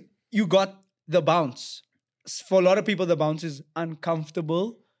 And then you got the bounce. For a lot of people, the bounce is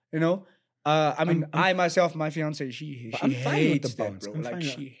uncomfortable, you know? I mean, I myself, my fiance, she I'm fine with the hates that, bounce. bro. I'm Like, fine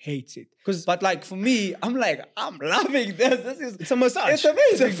with she hates it. 'Cause- But like, for me, I'm like, I'm loving this. This is it's a massage. it's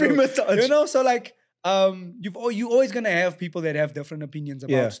amazing. It's a free bro. massage. You know, so like, you always gonna have people that have different opinions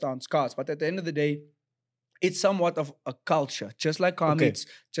about Yeah. stance cars. But at the end of the day, it's somewhat of a culture, just like car Okay. meets.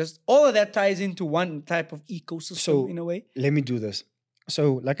 Just all of that ties into one type of ecosystem So in a way. let me do this.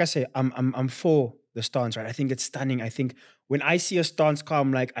 So, like I say, I'm for the stance, right? I think it's stunning. I think when I see a stance car,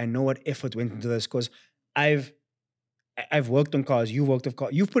 I'm like, I know what effort went into this because I've worked on cars. You've worked on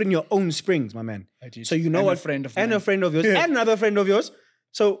cars. You've put in your own springs, my man. I did. So you know And what? a friend of and mine. a friend of yours, and another friend of yours.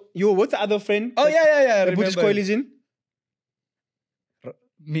 So you were with the other friend. Oh yeah. I That put his remember. coilies in.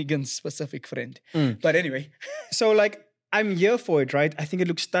 Megan's specific friend. Mm. But anyway, So like I'm here for it, right? I think it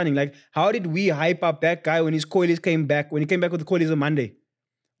looks stunning. Like, how did we hype up that guy when his coilies came back? When he came back with the coilies on Monday,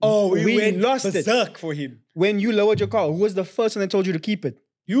 we went lost it. berserk for him. When you lowered your car, who was the first one that told you to keep it?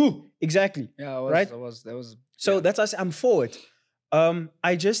 You. Exactly. Yeah, I was, Right? That was. So that's us. I'm for it.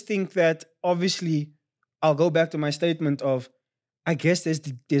 I just think that obviously, I'll go back to my statement of, I guess there's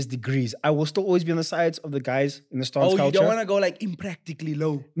degrees. I will still always be on the sides of the guys in the stance Oh, culture. you don't want to go like impractically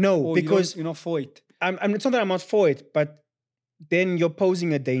low. No, Or because you're not for it. it's not that I'm not for it, but then you're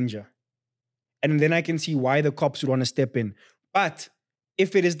posing a danger. And then I can see why the cops would want to step in. But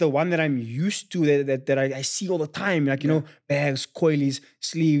if it is the one that I'm used to, that I see all the time, like, you know, bags, coilies,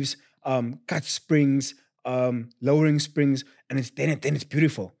 sleeves, cut springs, lowering springs, and then it's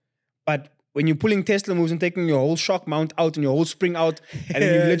beautiful. But when you're pulling Tesla moves and taking your whole shock mount out and your whole spring out, and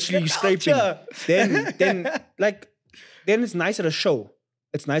then you're scraping, then it's nice at a show.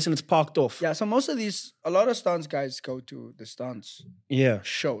 It's nice and it's parked off. Yeah, so a lot of stance guys go to the stance Yeah.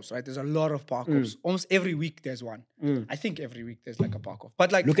 shows, right? There's a lot of park-offs. Almost every week there's one. I think every week there's like a park-off.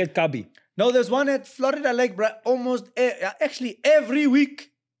 But like, Look at Kabi. no, there's one at Florida Lake, bruh. Actually every week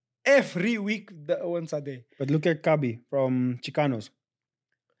the Owens are there. But look at Kabi from Chicanos.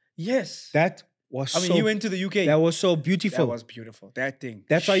 Yes. That was he went to the UK. that was so beautiful. That was beautiful. That thing.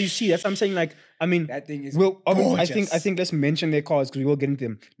 That's why you see. That's what I'm saying. Like, I mean, That thing is I think gorgeous. let's mention their cars because we will get into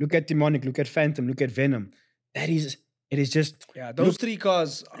them. Look at Demonic. Look at Phantom. Look at Venom. It is just. Yeah, those three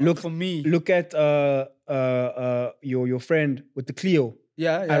cars. For me. Look at your friend with the Clio.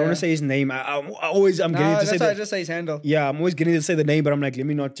 Yeah. I don't want to say his name. I'm getting to say that's why I that. just say his handle. Yeah, I'm always getting to say the name, but I'm like, let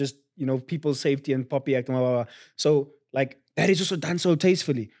me not just, people's safety and Poppy Act and blah, blah, blah. So, like, that is also done so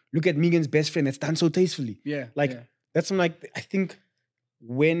tastefully. Look at Megan's best friend. That's done so tastefully. Yeah. Like, yeah. that's I think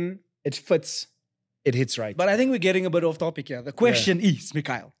when it fits, it hits right. But I think we're getting a bit off topic here. The question is,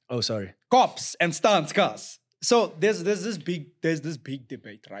 Mikhail, oh, sorry. cops and stance cars. So there's this big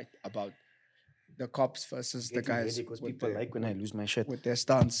debate, right, about the cops versus the guys Because with people their, like when I lose my shit. with their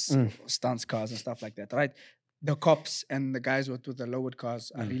stance cars and stuff like that, right? The cops and the guys with the lowered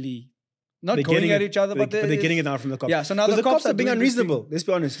cars are really not They're going getting at it- each other, but they're getting it now from the cops. Yeah, so now Because the cops are being doing this thing. unreasonable. Let's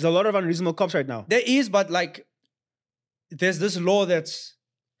be honest. There's a lot of unreasonable cops right now. There is, but like, there's this law that's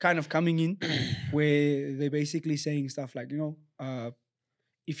kind of coming in where they're basically saying stuff like,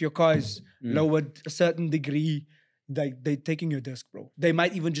 if your car is lowered a certain degree, they're taking your disc, bro. They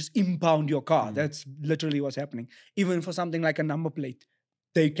might even just impound your car. That's literally what's happening. Even for something like a number plate,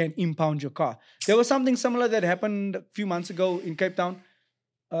 they can impound your car. There was something similar that happened a few months ago in Cape Town,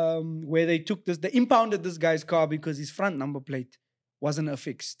 where they impounded this guy's car because his front number plate wasn't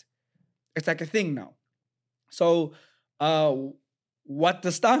affixed. It's like a thing now. So what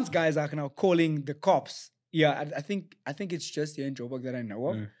the stance guys are now calling the cops, I think it's just here in Joburg that I know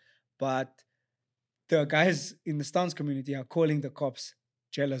of, but the guys in the stance community are calling the cops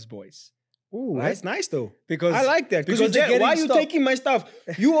jealous boys. Ooh, Right? that's nice though. Because I like that. because they're Why are getting you stopped. taking my stuff?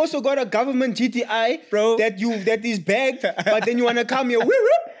 You also got a government GTI, Bro. that is bagged, but then you want to come here.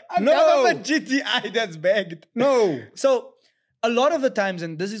 No. Government GTI that's bagged. No. So a lot of the times,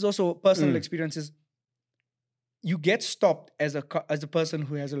 and this is also personal experiences, you get stopped as a person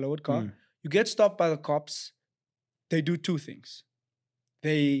who has a lowered car. You get stopped by the cops. They do two things.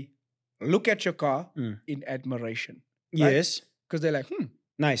 They look at your car in admiration. Right? Yes. Because they're like,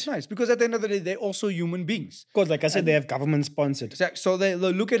 Nice. nice. Because at the end of the day, they're also human beings. Because like I said, they have government sponsored. So they'll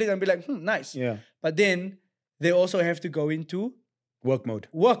look at it and be like, nice. Yeah. But then they also have to go into Work mode.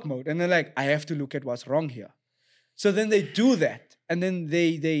 and they're like, I have to look at what's wrong here. So then they do that, and then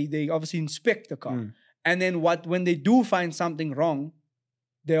they obviously inspect the car, and then when they do find something wrong,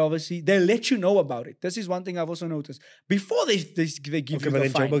 they'll let you know about it. This is one thing I've also noticed before they give Okay, you but the then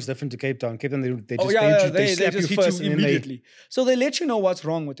fine. Joburg's different to Cape Town. Cape Town, they Oh just yeah, they slap just you hit first you and then immediately. So they let you know what's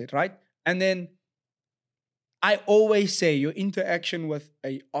wrong with it, right? And then I always say your interaction with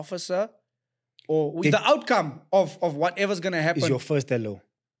a officer or with the outcome of whatever's gonna happen is your first hello.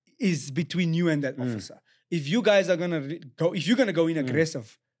 is between you and that officer. If you guys are gonna if you're gonna go in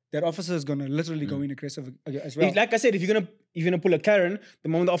aggressive, that officer is gonna literally go in aggressive as well. Like I said, if you're gonna pull a Karen, the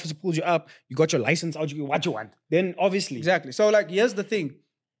moment the officer pulls you up, you got your license out, you what you want. Then obviously. Exactly. So like, here's the thing: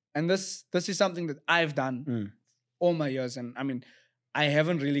 and this is something that I've done all my years, and I mean,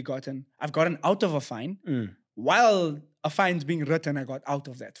 I've gotten out of a fine. While a fine's being written, I got out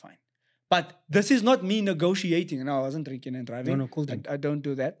of that fine. But this is not me negotiating. No, I wasn't drinking and driving. No, cool drink. I don't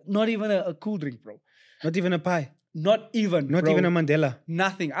do that. Not even a cool drink, bro. Not even a pie. Not even. Not bro. even a Mandela.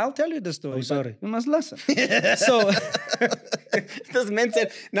 Nothing. I'll tell you the story. Oh, sorry. You must listen. So, This man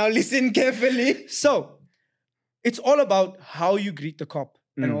said, now listen carefully. so it's all about how you greet the cop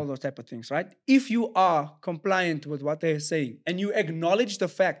and all those type of things, right? If you are compliant with what they're saying and you acknowledge the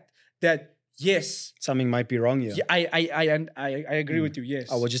fact that yes, Something might be wrong here. yeah, I agree with you.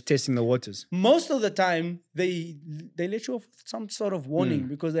 Yes, I was just testing the waters. most of the time they let you off with some sort of warning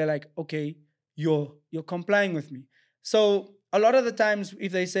because they're like, okay, you're complying with me. So a lot of the times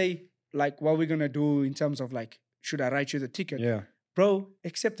if they say like, what we're gonna do in terms of like, should I write you the ticket? Yeah. Bro,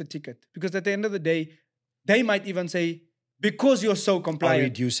 accept the ticket, because at the end of the day, they might even say, because you're so I'll compliant.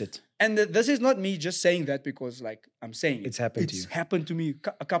 reduce it. And this is not me just saying that because like I'm saying It's happened to you. It's happened to me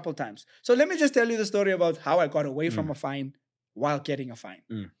a couple times. So let me just tell you the story about how I got away from a fine while getting a fine.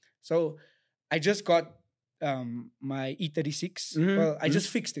 So I just got my E36. Well, I just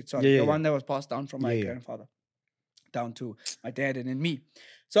fixed it. Sorry, the one that was passed down from my grandfather down to my dad and then me.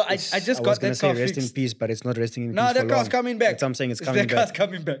 So I just got that car rest fixed. in peace, but it's not resting in peace. No, for that car's long. coming back. That's what I'm saying. It's coming That car's back.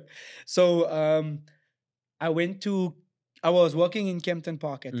 coming back. So I was working in Kempton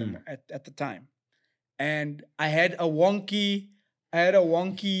Park at the time, and I had a wonky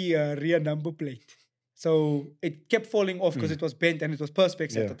rear number plate. So it kept falling off because it was bent and it was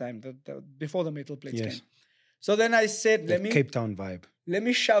Perspex at the time, before the metal plates came. So then I said, The Cape Town vibe. let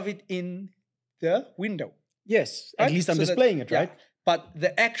me shove it in the window. Yes. Right? At least I'm So that- displaying it, right? But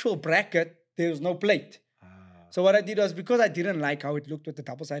the actual bracket, there was no plate. So what I did was, because I didn't like how it looked with the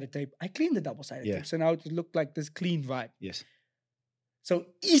double-sided tape, I cleaned the double-sided tape. So now it looked like this clean vibe. Yes. So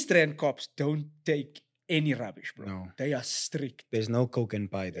East Rand cops don't take any rubbish, bro. No. They are strict. There's no coke and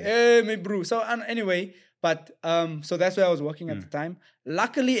pie there. Hey, me bro. So anyway, but so that's where I was working at the time.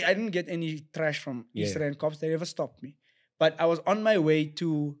 Luckily, I didn't get any trash from East Rand cops. They never stopped me. But I was on my way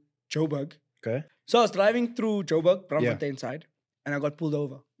to Joburg. Okay. So I was driving through Joburg, Braamfontein side, and I got pulled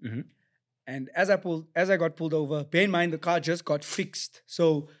over. And as I got pulled over, bear in mind the car just got fixed.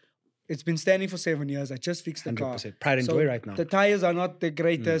 So it's been standing for 7 years. I just fixed the car. 100%. Pride and joy right now. The tires are not the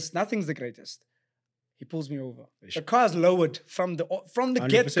greatest. Nothing's the greatest. He pulls me over. The car's lowered from the 100%.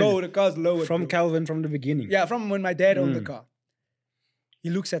 get-go. The car's lowered. From bro. Calvin from the beginning. Yeah, from when my dad owned the car. He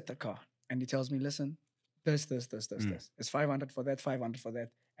looks at the car and he tells me, listen, this. It's 500 for that, 500 for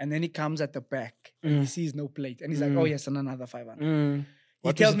that. And then he comes at the back and he sees no plate. And he's like, oh yes, and another 500. He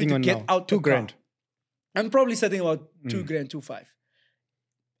What tells was me the to thing get on now? out the 2 grand. car. I'm probably sitting about 2 grand, 2.5.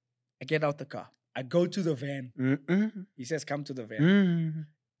 I get out the car. I go to the van. He says, come to the van.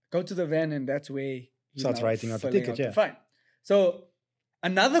 Go to the van, and that's where he Starts writing out the filling ticket, the yeah. fine. So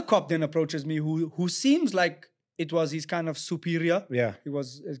another cop then approaches me who seems like it was his kind of superior. Yeah. He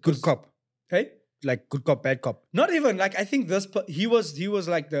was Good cop. Hey? Like good cop, bad cop. Not even like, I think he was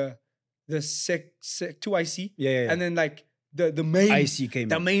like the 2IC. Yeah. And then like the main IC came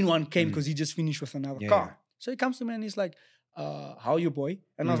the in. main one came because he just finished with another car. Yeah. So he comes to me and he's like, how are you, boy?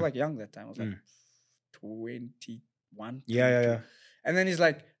 And I was like young that time. I was like 21. Yeah. 22. And then he's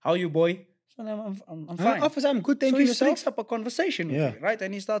like, how are you, boy? So I'm fine. Officer, I'm good. Thank So you he yourself. strikes up a conversation with Yeah. me, right?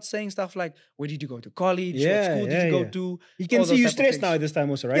 And he starts saying stuff like, where did you go to college? Yeah, What school did you go yeah. to? He can All see those you type of stressed things. now at this time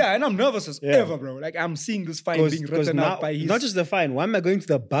also, right? Yeah, and I'm nervous as Yeah. ever, bro. Like I'm seeing this fine being written now, out by his... not just the fine. Why am I going to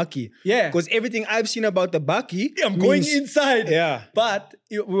the Bucky? Yeah. Because everything I've seen about the Bucky, I'm going means- inside. Yeah. But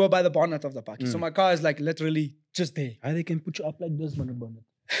we were by the bonnet of the Bucky. So my car is like literally just there. How they can put you up like this, man, bonnet.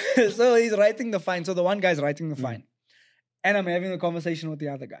 So he's writing the fine. So the one guy's writing the fine. And I'm having a conversation with the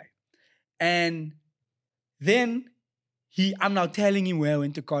other guy. And then I'm now telling him where I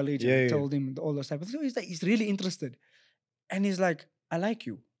went to college and I told him all those type of things. So he's really interested. And he's like, I like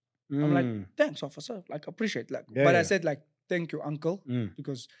you. I'm like, thanks, officer. Like, appreciate. Like, but I said, like, thank you, uncle.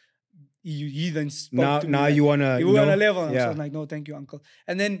 Because he then spoke to me. Now like, you wanna you want a level. Yeah. So I was like, no, thank you, uncle.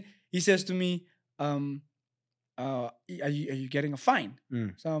 And then he says to me, are you getting a fine?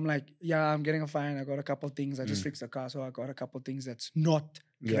 So I'm like, yeah, I'm getting a fine. I got a couple things. I just fixed the car. So I got a couple things that's not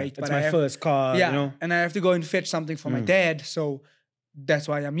great. It's But my first car, yeah, you know. and I have to go and fetch something for my dad. So that's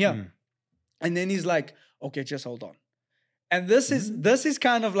why I'm here. And then he's like, okay, just hold on. And this is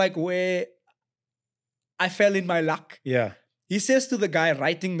kind of like where I fell in my luck. Yeah. He says to the guy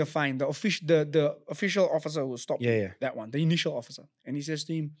writing the fine, the official officer who stopped me, that one, the initial officer. And he says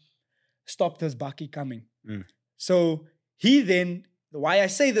to him, stop this Bucky coming. So he then, why I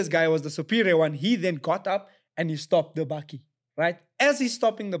say this guy was the superior one, he then got up and he stopped the Bucky, right? As he's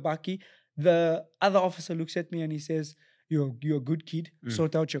stopping the bakkie, the other officer looks at me and he says, you're a good kid.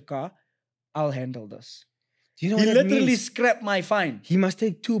 Sort out your car. I'll handle this. Do you know He what that literally means? scrapped my fine. He must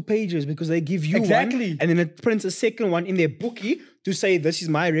take 2 pages because they give you Exactly. one and then it prints a second one in their bookie to say this is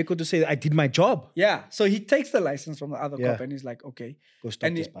my record to say that I did my job. Yeah. So he takes the license from the other Yeah. cop and he's like, okay. Go stop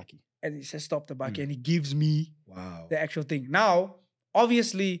And this he- bakkie. And he says, stop the bakkie. And he gives me Wow. the actual thing. Now,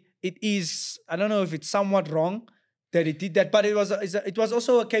 obviously, it is, I don't know if it's somewhat wrong that he did that, but it was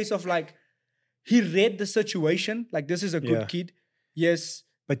also a case of like, he read the situation, like this is a good Yeah. kid. Yes.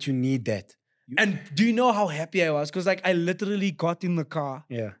 But you need that. And do you know how happy I was? Because like I literally got in the car.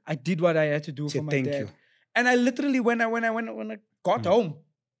 Yeah. I did what I had to do Say for my thank dad. you. And I literally, when I got home,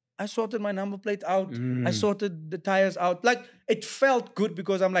 I sorted my number plate out. I sorted the tires out. Like it felt good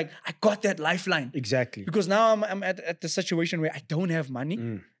because I'm like, I got that lifeline. Exactly. Because now I'm at the situation where I don't have money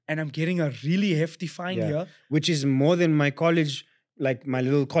and I'm getting a really hefty fine here. Which is more than my college, like my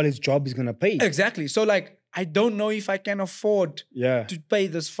little college job is gonna pay. Exactly. So like, I don't know if I can afford Yeah. to pay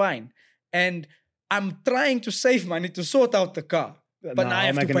this fine. And I'm trying to save money to sort out the car. But now I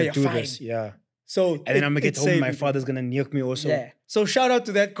have to pay a fine. Yeah. So And then I'm gonna get it home. saved My me. father's gonna nuke me also. Yeah. So shout out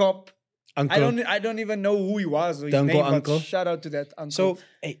to that cop. Uncle. I don't even know who he was or his The name, uncle. but shout out to that uncle. So,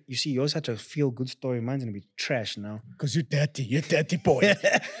 hey, you see, you're such a feel-good story. Mine's gonna be trash now. because you're dirty boy.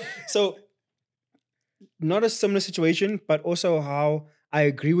 So, not a similar situation, but also how I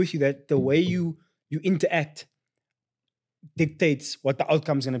agree with you that the way you interact dictates what the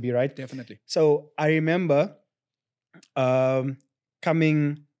outcome's gonna be, right? Definitely. So I remember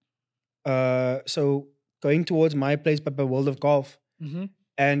going towards my place by the World of Golf, Mm-hmm.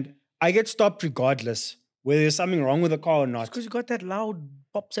 and I get stopped regardless whether there's something wrong with the car or not. Because you got that loud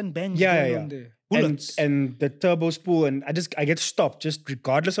pops and bangs Yeah, going yeah, on yeah. there. Bullets. And the turbo spool, and I get stopped just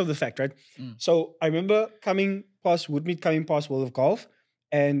regardless of the fact, right? So I remember coming past Woodmead, coming past World of Golf,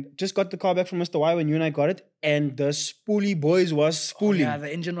 and just got the car back from Mr. Y when you and I got it, and the spoolie boys was spooling. Yeah,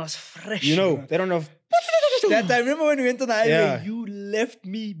 the engine was fresh. You know, they don't have. That I remember when we went on the highway, Yeah. you left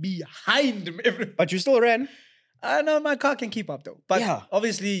me behind. But you still ran. I know my car can keep up though. But Yeah.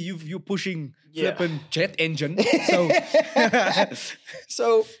 obviously you're pushing Yeah. flipping jet engine. So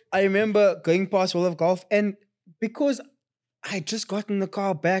So I remember going past World of Golf, and because I just gotten the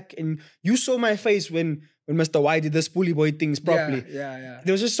car back, and you saw my face when Mr. Y did the spoolie boy things properly. Yeah.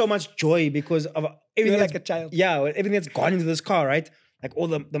 There was just so much joy because of everything. You're like that's- a child. Yeah, everything that's gone into this car, right? Like all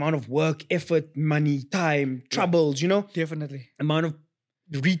the amount of work, effort, money, time, troubles, you know, Definitely. amount of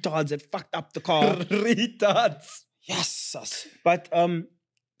retards that fucked up the car. Retards. Yes. But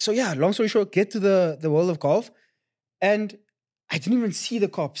so yeah, long story short, get to the World of Golf, and I didn't even see the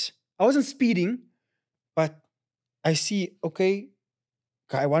cops. I wasn't speeding, but I see, okay,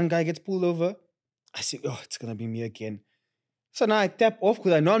 one guy gets pulled over. I say, oh, it's gonna be me again. So now I tap off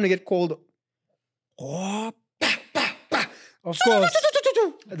because I know I'm gonna get called. Oh, bah, bah, bah. Of course.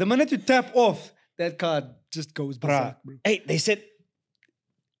 The minute you tap off, that car just goes Bruh. berserk, bro. Hey, they said,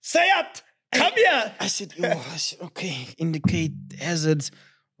 Say it! Come here! I said, okay, indicate hazards,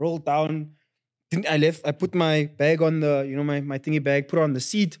 roll down. I put my bag on the, my thingy bag, put it on the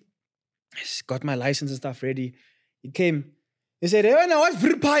seat. I just got my license and stuff ready. He came. He said, hey, now what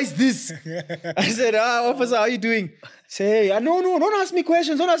vrpa is this? I said, officer, how are you doing? He said, hey, no, don't ask me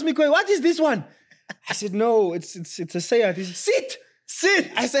questions. Don't ask me questions. What is this one? I said, no, it's a Seat. He said,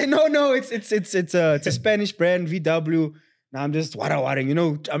 sit. I said, no, it's a Spanish brand, VW. Now I'm just wara-waring,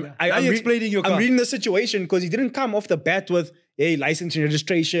 I'm explaining your car. I'm reading the situation because he didn't come off the bat with, hey, license and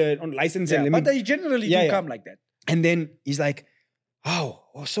registration, on license and But they generally do come like that. And then he's like, oh,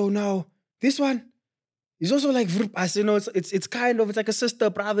 so now this one is also like, I said, no, it's kind of, it's like a sister,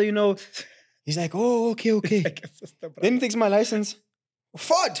 brother, He's like, oh, okay. Like a sister, bro. Then he takes my license.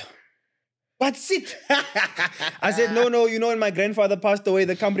 Ford. But sit. I said, no, when my grandfather passed away,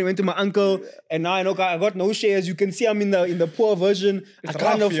 the company went to my uncle, and now I got no shares. You can see I'm in the poor version. It's I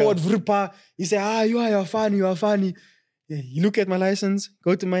can't rough, afford vrpa. He said, you are funny. Yeah, he look at my license,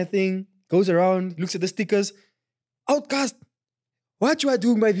 go to my thing, goes around, looks at the stickers. Outcast, what you are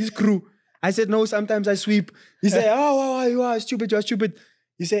doing by this crew? I said, no, sometimes I sweep. He said, you are stupid.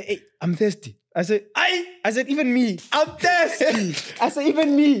 He said, hey, I'm thirsty. I said, even me. I'm thirsty. I said,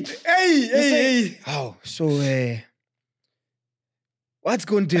 even me. Hey. Oh, so what's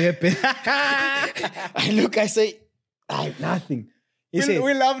going to happen? I say, nothing. He said,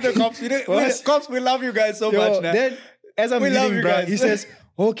 We love the cops. Cops, we love you guys so much now. Then, as I'm We love leaving, you bro, guys. he says,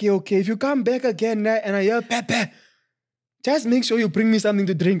 okay, if you come back again and I hear Pepe, just make sure you bring me something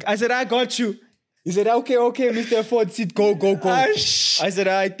to drink. I said, I got you. He said, okay, Mr. Ford, sit, go. Ash. I said,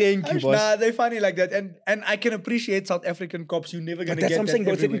 I thank you, boss. Nah, they're funny like that. And I can appreciate South African cops. You're never going to That's get what I'm that saying,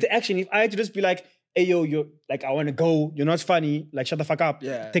 bro. It's an everywhere. interaction. If I had to just be like, hey, yo, you're like, I want to go. You're not funny. Like, shut the fuck up.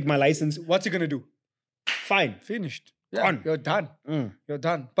 Yeah. Take my license. What's he going to do? Fine. Finished. Yeah, Gone. you're done. Mm. You're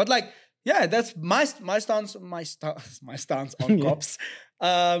done. But like, yeah, that's my stance. My stance on Yeah. cops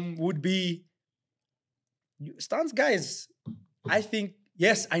would be stance, guys. I think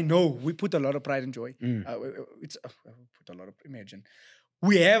yes, I know we put a lot of pride and joy. Mm. We put a lot of imagine.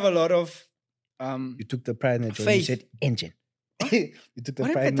 We have a lot of You took the pride and the joy. Faith. You said engine. You took the What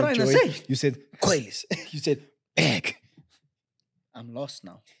am pride I and the trying to joy. say? You said coils. You said bag. I'm lost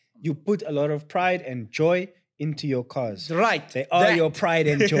now. You put a lot of pride and joy into your cars. Right. They are that. your pride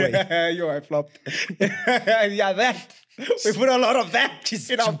and joy. Yo, I flopped. Yeah, that. We put a lot of that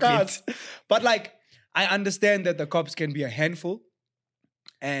in our Stupid. cars. But like, I understand that the cops can be a handful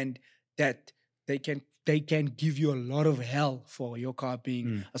and that they can give you a lot of hell for your car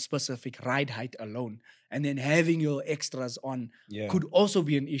being a specific ride height alone. And then having your extras on Yeah. could also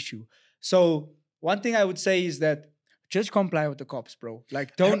be an issue. So one thing I would say is that just comply with the cops, bro.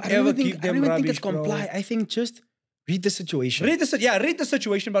 Like, don't ever keep them I don't even rubbish, think it's bro. comply. I think just read the situation. Read the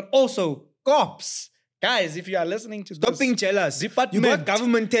situation, but also cops. Guys, if you are listening to Stop this, being jealous. department- You got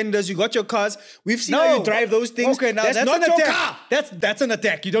government tenders. You got your cars. We've seen how you drive those things. Okay, now that's that's not an your attack. car. That's an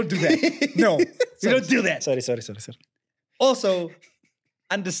attack. You don't do that. No, you don't do that. Sorry. Also,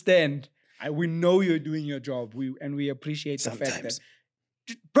 understand. We know you're doing your job. We appreciate the fact that, Sometimes.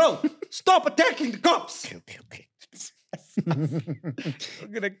 bro, stop attacking the cops. Okay. They're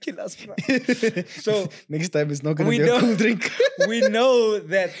gonna kill us, bro. So Next time it's not going to we be a know- cool drink. we know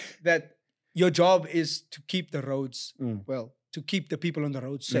that your job is to keep the roads to keep the people on the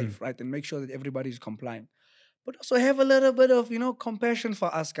road safe, right, and make sure that everybody's compliant. But also have a little bit of compassion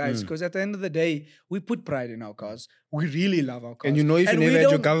for us guys, because at the end of the day, we put pride in our cars. We really love our cars. And you know, if you we never had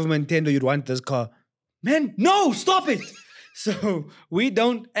your don't- government tender, you'd want this car. man, no, stop it. So we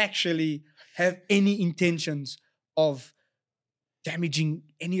don't actually have any intentions of damaging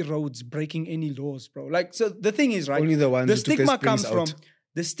any roads, breaking any laws, bro. Like, so the thing is, right? Only the ones the who took their stigma springs comes from out.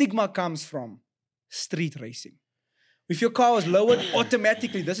 the stigma comes from street racing. If your car was lowered,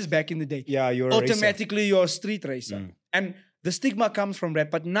 automatically, this is back in the day. Yeah, you're a racer. automatically you're a street racer. And the stigma comes from that.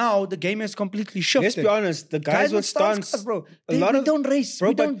 But now the game has completely shifted. Let's be honest, the guys with stance, cars, bro. a lot we of- don't race. bro,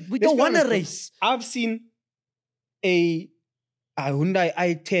 we but don't let's be want to honest, bro. race. I've seen a Hyundai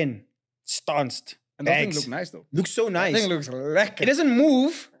i10 stanced. And that thing bags. look nice though. Looks so That nice. thing looks lekker. It doesn't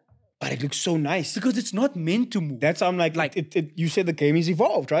move, but it looks so nice. because it's not meant to move. That's how I'm like, you said the game is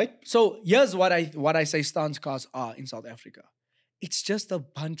evolved, right? So here's what I say stance cars are in South Africa. It's just a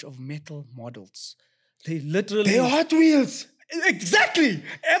bunch of metal models. They literally They're Hot Wheels. Exactly.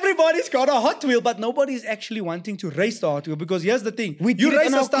 Everybody's got a Hot Wheel, but nobody's actually wanting to race the Hot Wheel, because here's the thing. We you did it race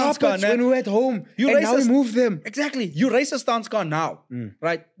on a our stance car carpets now. when we were at home. You and race now a we st- move them. Exactly. You race a stance car now,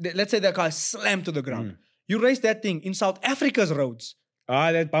 right? Let's say the car is slammed to the ground. You race that thing in South Africa's roads.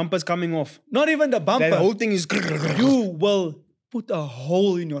 That bumper's coming off. Not even the bumper. That whole thing is... You will put a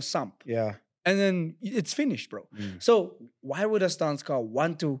hole in your sump. Yeah. And then it's finished, bro. So why would a stance car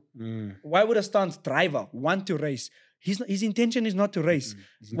want to? Why would a stance driver want to race? His intention is not to race.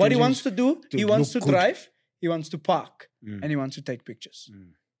 What he intention wants is to do, to he wants to look good. drive, he wants to park, and he wants to take pictures.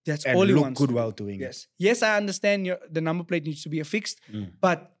 That's And all he look wants. good to do. while doing it. Yes, yes, I understand the number plate needs to be affixed,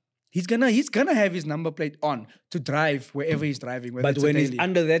 but he's gonna have his number plate on to drive wherever he's driving. whether But it's a when he's daily.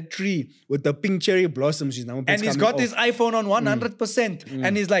 under that tree with the pink cherry blossoms, his number and plate's he's coming got his off. iPhone on 100%,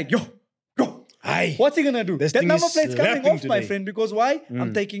 and he's like, yo. Aye. What's he gonna do? This That thing number is plate's coming slapping off, my today. friend, because why?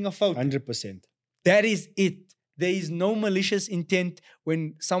 I'm taking a photo. 100%. That is it. There is no malicious intent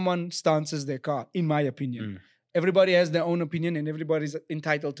when someone stances their car, in my opinion. Everybody has their own opinion and everybody's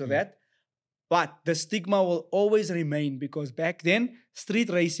entitled to that. But the stigma will always remain, because back then, street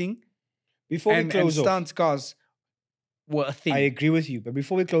racing Before we and close off, stance cars were a thing. I agree with you. But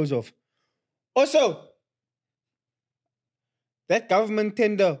before we close off, also, that government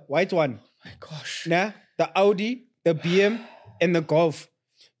tender, white one, my gosh. nah, the Audi, the BM, and the Golf.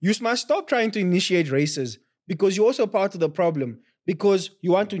 You must stop trying to initiate races, because you're also part of the problem. Because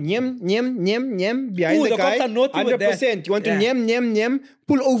you want to nyam behind Ooh, the the guy. cops are naughty with that. 100%. You want to Yeah. nyam,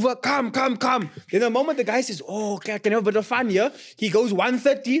 pull over, come. Then the moment the guy says, oh, okay, I can have a bit of fun here, he goes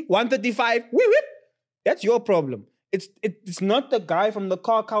 130, 135, whip. That's your problem. It's not the guy from the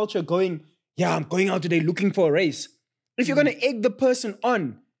car culture going, yeah, I'm going out today looking for a race. If you're going to egg the person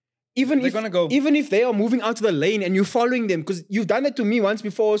on, even if they are moving out to the lane and you're following them, because you've done it to me once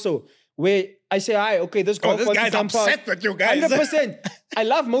before also, where I say, hi, okay, this golf wants to come past. with you guys. 100%. I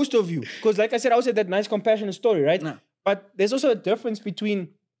love most of you. Because like I said, I always had that nice compassionate story, right? No. But there's also a difference between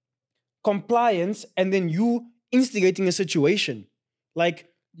compliance and then you instigating a situation. Like,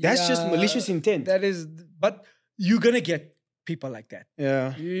 that's just Yeah, malicious intent. That is, but you're gonna get people like that.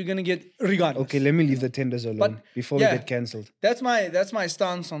 Yeah. You're gonna get regardless. Okay, let me leave the tenders alone But, before yeah. we get cancelled. That's my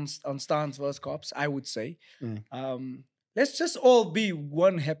stance on stance versus cops. I would say, let's just all be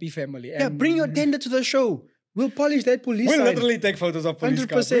one happy family. Yeah, And bring your tender to the show. We'll polish that police We'll sign. literally take photos of police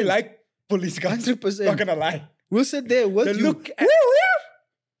cars. 100%. We like police cars. 100%. Not gonna lie. We'll sit there with The you. look at-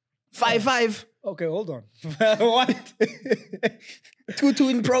 5-5. Okay, hold on. What? 2-2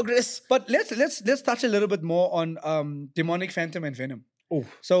 in progress. But let's touch a little bit more on Demonic Phantom and Venom. Oh.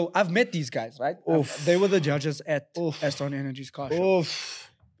 So I've met these guys, right? Oof. They were the judges at Oof. S2E3 Energy's car show.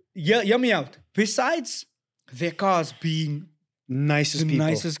 Oof. Yeah, hear me out. Besides their cars being Nicest the people.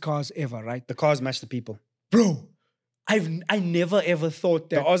 nicest cars ever, right? The cars match the people. Bro, I never ever thought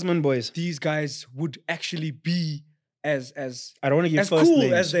The that Osman boys. these guys would actually be as I don't want to give as first cool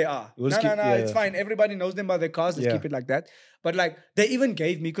names. as they are. We'll No, just no, keep- no, yeah, it's yeah. fine. Everybody knows them by their cars. Let's Yeah. keep it like that. But like, they even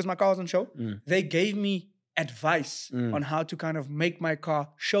gave me, because my car was on show, they gave me advice on how to kind of make my car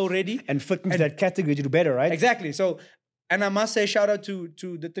show ready. And fit into that category to do better, right? Exactly. So, and I must say, shout out to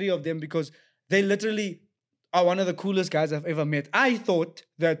the three of them, because they literally are one of the coolest guys I've ever met. I thought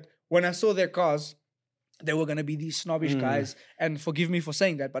that when I saw their cars, they were gonna be these snobbish guys, and forgive me for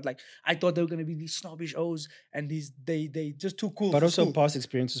saying that, but like, I thought they were gonna be these snobbish O's, and they just too cool. But for also school. past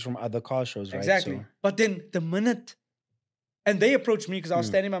experiences from other car shows, right? Exactly. So, But then the minute, and they approached me because I was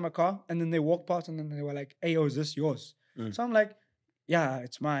standing by my car, and then they walked past, and then they were like, "Hey, yo, is this yours?" So I'm like, "Yeah,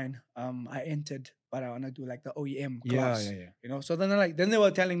 it's mine. I entered, but I want to do like the OEM class." yeah. You know. So then they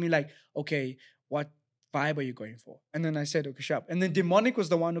were telling me like, "Okay, what vibe are you going for?" And then I said, "Okay, sharp." And then Demonic was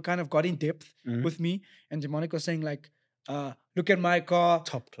the one who kind of got in depth with me, and Demonic was saying like, "Look at my car.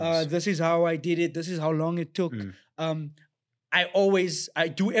 Top class. This is how I did it. This is how long it took." I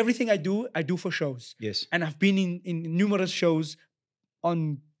do everything I do for shows. Yes. And I've been in numerous shows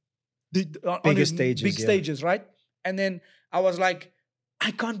on Bigger stages, big yeah. stages, right? And then I was like,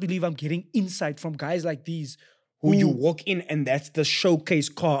 I can't believe I'm getting insight from guys like these Who you walk in and that's the showcase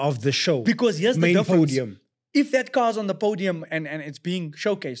car of the show. because here's the Main difference. podium. If that car's on the podium and it's being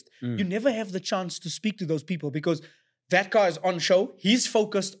showcased, you never have the chance to speak to those people because that car is on show. He's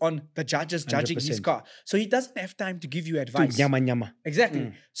focused on the judges judging his 100%. car. So he doesn't have time to give you advice. Nyama nyama.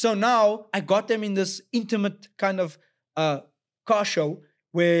 Exactly. So now I got them in this intimate kind of car show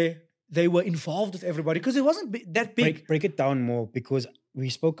where they were involved with everybody because it wasn't that big. Break it down more because we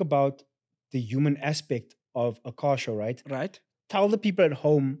spoke about the human aspect of a car show, right? Right? Tell the people at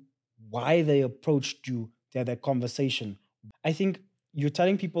home why they approached you to have that conversation. I think you're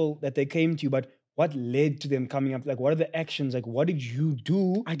telling people that they came to you, but what led to them coming up? Like, what are the actions? Like, what did you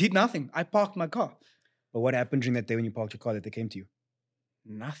do? I did nothing. I parked my car. But what happened during that day when you parked your car that they came to you?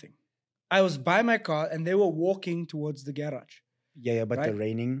 Nothing. I was by my car and they were walking towards the garage. Yeah, but the Right.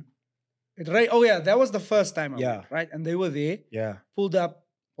 raining. It rained. Oh yeah, that was the first time I Yeah. went, right? And they were there, Yeah, pulled up,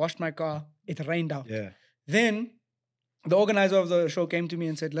 washed my car. It rained out. yeah. Then the organizer of the show came to me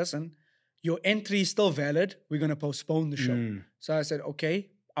and said, "Listen, your entry is still valid. We're going to postpone the show." So I said, "Okay,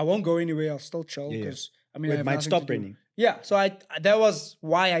 I won't go anywhere. I'll still chill Yeah, yeah. because I mean, I It have might nothing stop to do." raining. Yeah, so that was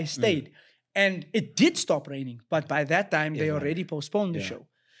why I stayed, and it did stop raining. But by that time, they Yeah. already postponed the Yeah. show.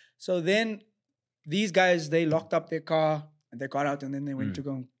 So then these guys they locked up their car and they got out, and then they went to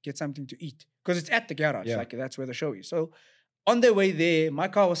go and get something to eat because it's at the garage. Yeah. Like that's where the show is. So on their way there, my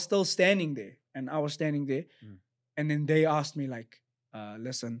car was still standing there, and I was standing there. And then they asked me like,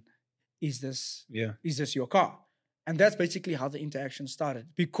 "Listen, is this Yeah. your car?" And that's basically how the interaction started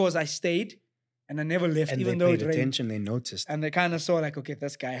because I stayed and I never left, And even they though paid it rained. attention, they noticed. And they kind of saw like, okay,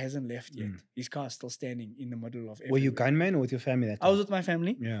 this guy hasn't left yet. His car's still standing in the middle of everywhere. Were you gunman or with your family that time? I was with my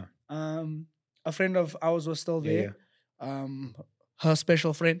family. Yeah. A friend of ours was still Yeah, there. Her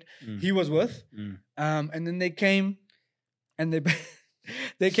special friend, he was with. And then they came and they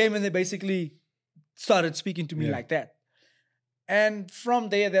they basically started speaking to me Yeah. like that. And from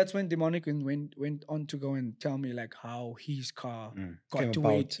there, that's when Demonic went on to go and tell me like how his car got Came to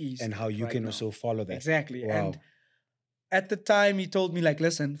where about it is and how you right can now. also follow that. Exactly. Wow. And at the time, he told me like,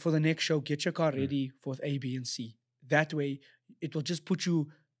 "Listen, for the next show, get your car ready for A, B, and C. That way, it will just put you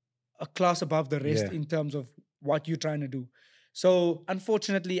a class above the rest Yeah. in terms of what you're trying to do." So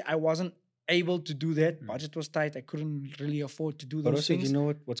unfortunately, I wasn't able to do that. Budget was tight. I couldn't really afford to do But those also, things. you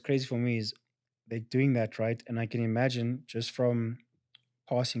know what's crazy for me is they're doing that, right? And I can imagine just from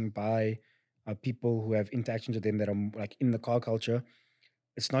passing by people who have interactions with them that are like in the car culture,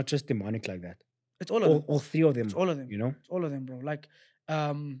 it's not just demonic like that. It's all of them. All three of them. It's all of them. You know? It's all of them, bro. Like,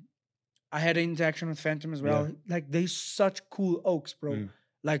 I had an interaction with Phantom as well. Yeah. Like, they such cool oaks, bro. Mm.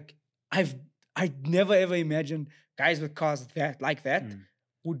 Like, I'd never ever imagined guys with cars that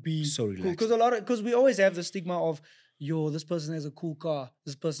would be So cool. relaxed. Because we always have the stigma of, yo, this person has a cool car.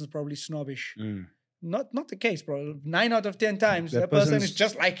 This person's probably snobbish. Mm. Not the case, bro. 9 out of 10 times, That that person is person's-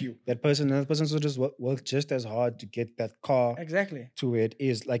 just like you. That person also just worked just as hard to get that car Exactly. to where it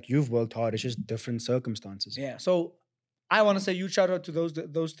is. Like you've worked hard. It's just different circumstances. Yeah. So I want to say huge shout out to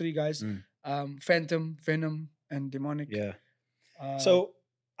those three guys, Phantom, Venom, and Demonic. Yeah. Uh, So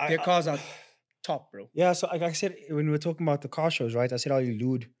their cars are top, bro. Yeah, so like I said, when we were talking about the car shows, right? I said I'll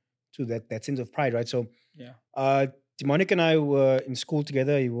allude to that sense of pride, right? So Yeah. Demonic and I were in school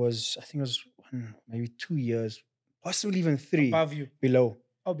together. He was, I think it was maybe 2 years, possibly even 3 Above you. below.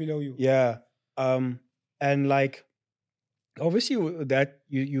 Oh, below you. Yeah. And like obviously with that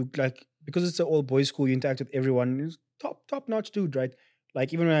you like, because it's an all boys school, you interact with everyone. He's top notch dude, right?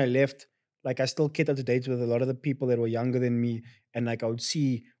 Like even when I left, like I still kept up to date with a lot of the people that were younger than me, and like I would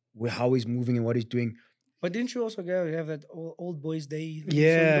see how he's moving and what he's doing. But didn't you also have that old boys day?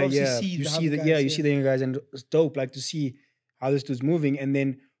 Yeah, so you yeah. See You the see other the guys, you see the young guys, and it's dope, like to see how this dude's moving. And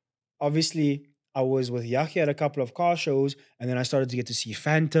then obviously I was with Yahya at a couple of car shows, and then I started to get to see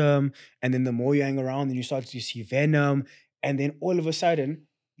Phantom, and then the more you hang around, then you start to see Venom, and then all of a sudden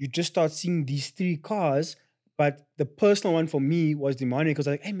you just start seeing these 3 cars. But the personal one for me was Demonic, because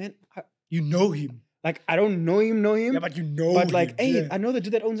like, hey man, You know him. like I don't know him. Yeah, but you know But like, him. hey, Yeah. I know the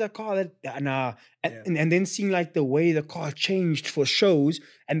dude that owns that car. Nah. And, Yeah. and then seeing like the way the car changed for shows,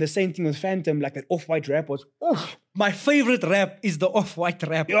 and the same thing with Phantom, like that off-white wrap was, oof. My favorite rap is the off-white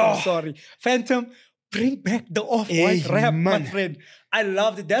rap. Yeah. I'm sorry. Phantom, bring back the off-white Hey, rap, my man. friend. I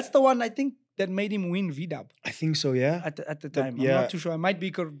loved it. That's the one I think that made him win VDub I think so, yeah. at the time. I'm yeah. not too sure. I might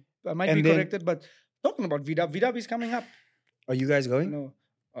be And then- corrected, but talking about VDub is coming up. Are you guys going? No.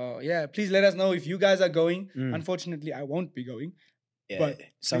 Yeah, please let us know if you guys are going. Mm. Unfortunately, I won't be going. Yeah. But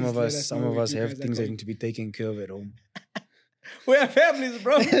some please of let us, us some know of if us you have guys are things that going. need to be taken care of at home. We are families,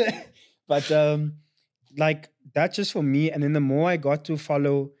 bro. But like that's just for me. And then the more I got to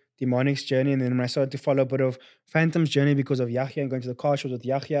follow Demonic's journey, and then when I started to follow a bit of Phantom's journey because of Yahya and going to the car shows with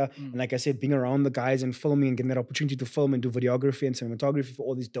Yahya, and like I said, being around the guys and filming and getting that opportunity to film and do videography and cinematography for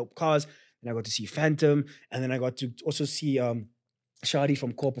all these dope cars. And I got to see Phantom, and then I got to also see Shadi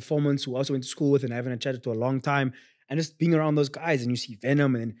from Core Performance, who I also went to school with and I haven't chatted to a long time. And just being around those guys, and you see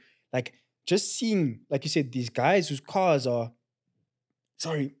Venom, and like just seeing, like you said, these guys whose cars are,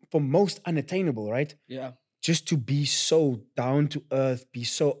 for most unattainable, right? Yeah. Just to be so down to earth, be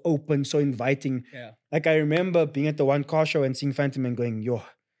so open, so inviting. Yeah. Like I remember being at the one car show and seeing Phantom and going, yo,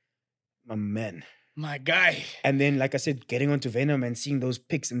 my man. My guy. And then, like I said, getting onto Venom and seeing those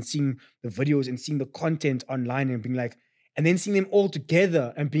pics and seeing the videos and seeing the content online and being like, and then seeing them all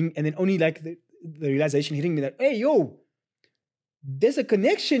together and then only like the realization hitting me that, hey, yo, there's a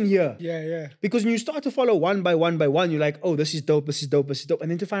connection here. Yeah. Because when you start to follow one by one, you're like, oh, this is dope, this is dope, this is dope. And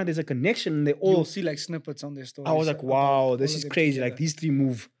then to find out there's a connection, and they all, You'll see like snippets on their stories. I was like, about wow, all this of is them crazy. together. Like these 3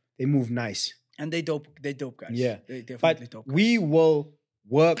 move nice. And they dope guys. Yeah. They definitely But dope. we will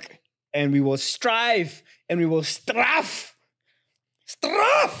work and we will strive and we will strive.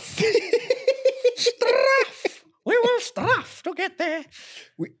 Straff! We will straff to get there.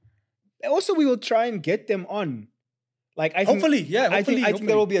 Also, we will try and get them on. Like I think, Hopefully, yeah. I think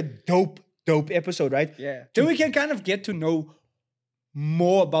that will be a dope episode, right? Yeah. Then we can kind of get to know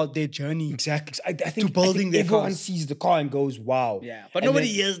more about their journey. Exactly. I think building their everyone cars. sees the car and goes, wow. Yeah. But And nobody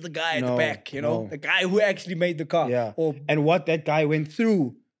then- hears the guy at the No, back, you know? no. The guy who actually made the car. Yeah. Or And what that guy went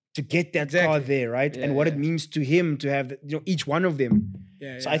through to get that car Exactly. there, right? Yeah, and what it yeah. means to him to have, each one of them.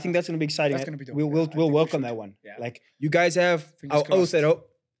 yeah, So I think that's going to be exciting. That's gonna be dope. We'll Yeah, I we'll think we work on should. that one. Yeah. Like you guys have Fingers our oath at crossed. home.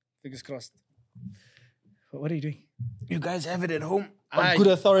 Fingers crossed. What are you doing? You guys have it at home. On I- good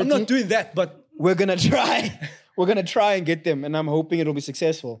authority. I'm not doing that, but We're gonna try. We're gonna try and get them, and I'm hoping it'll be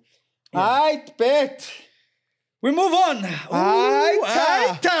successful. I bet. we move on.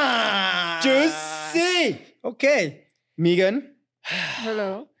 Aita. Aita. Juicy. Okay. Megan,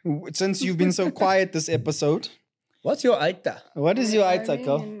 Hello. since you've been so quiet this episode, What's your Aita? what is your I Aita,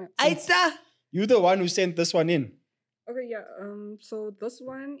 girl? mean, Aita? You're the one who sent this one in. Okay, yeah. So this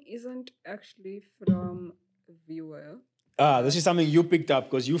one isn't actually from a viewer. This is something you picked up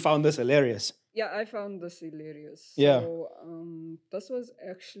because you found this hilarious. Yeah, I found this hilarious. Yeah. So this was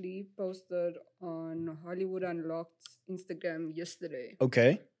actually posted on Hollywood Unlocked's Instagram yesterday.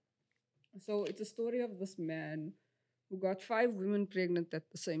 Okay. So it's a story of this man who got 5 women pregnant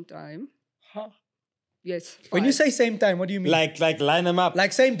at the same time. Huh? Yes. When you 5. say same time, what do you mean? Like line them up.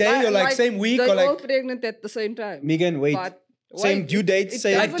 Like same day or like same week they're or all like pregnant at the same time. Megan, wait. But Same wait, due date,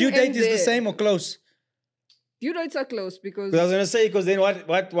 same- like due doesn't date end is the there. same or close? Due dates are close because Because I was gonna say, because then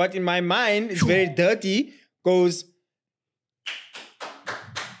what in my mind is very dirty goes,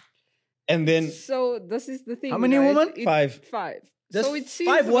 and then so this is the thing. How many right? women? 5. 5. There's so it seems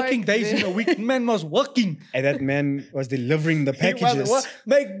 5 working like days in they- a week. Man was working. And that man was delivering the He was packages.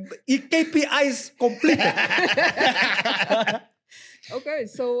 make KPIs completed. Okay,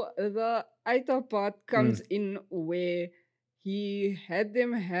 so the Aita part comes Mm. in where he had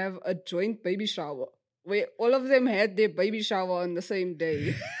them have a joint baby shower, where all of them had their baby shower on the same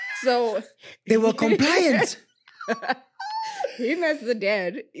day. So They were compliant. him as the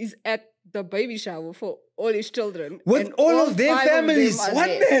dad is at the baby shower for all his children. With and all of their 5 them families. are One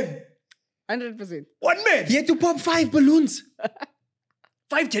there. man. 100%. One man. He had to pop 5 balloons.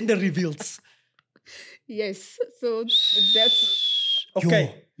 5 gender reveals. Yes. So that's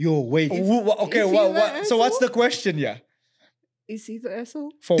Okay. Yo, wait. Okay. is he the So what's asshole? the question? Yeah. is he the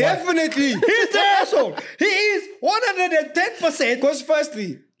asshole? For what? Definitely. He's the asshole. He is 110%. Because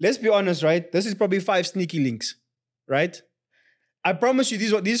firstly, let's be honest, right? This is probably 5 sneaky links, right? I promise you,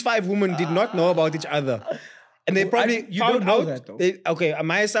 these 5 women did not know about each other. And they probably you found don't know out. that, though. Okay,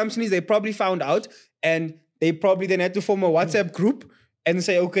 my assumption is they probably found out and they probably then had to form a WhatsApp group and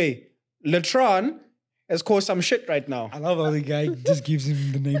say, okay, Latron has caused some shit right now. I love how the guy just gives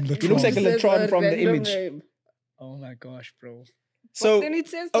him the name Latron. He looks like a Says Latron a from the random image. name. Oh my gosh, bro. So, But then it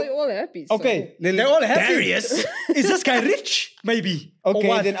says they're all happy. So. okay. They're all happy. Darius. Is this guy rich? Maybe. Or Okay,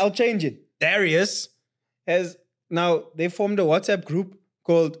 what? then I'll change it. Darius has now they formed a WhatsApp group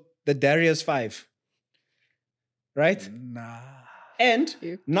called the Darius 5. Right? Nah. And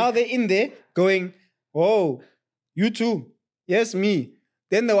Yeah. now they're in there going, oh, you too. Yes, me.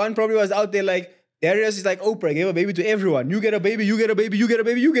 Then the one probably was out there like, Darius is like Oprah, gave a baby to everyone. You get a baby, you get a baby, you get a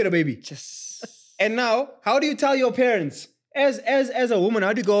baby, you get a baby. Just And now, how do you tell your parents? As a woman,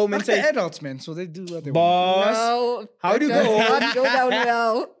 how do you go home and they're say, adults, man, so they do what they want. boss, No, how do you that go does home? not go down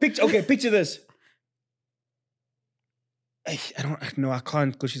well. Picture this. I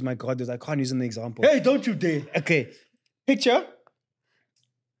can't because she's my goddess. I can't use an example. Hey, don't you dare. Okay. Picture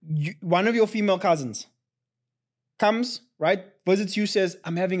one of your female cousins comes, right? Visits you, says,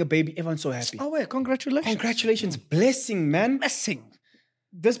 I'm having a baby. Everyone's so happy. Oh, wait, congratulations. Congratulations. Blessing, man. Blessing.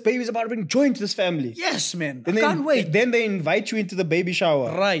 This baby's about to bring joy into this family. Yes, man. Then I can't wait. Then they invite you into the baby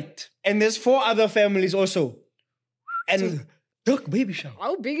shower. Right. And there's 4 other families also. And Duck baby shower.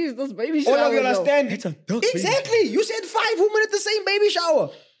 How big is this baby all shower? of you are though? standing. It's a duck baby Exactly. You said 5 women at the same baby shower.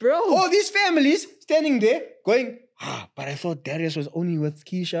 Bro. All these families standing there going, but I thought Darius was only with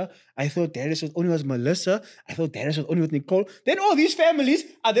Keisha. I thought Darius was only with Melissa. I thought Darius was only with Nicole. Then all these families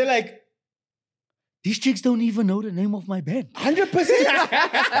are there like, These chicks don't even know the name of my band.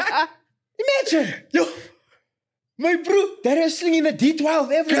 100%. Imagine. Yo, my bro, Darius slinging the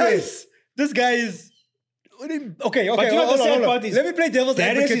D12 everywhere. Guys, this guy is... Okay, But you know the hold on, sad hold on. part is Let me play devil's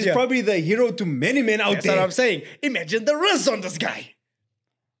Darius advocate is here. probably the hero to many men out That's there. what I'm saying. Imagine the riz on this guy.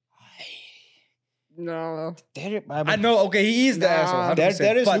 No. I know, okay, he is the Nah. asshole. 100%,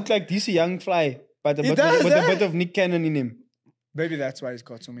 Darius but looked like DC Young Fly, but He does, with a eh? bit of Nick Cannon in him. maybe that's why he's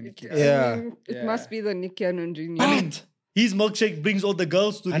got so many kids. Yeah. It Yeah. must be the Nick Cannon Jr. But His milkshake brings all the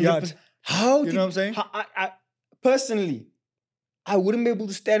girls to the yard. 100%. How You know what I'm saying? Personally, I wouldn't be able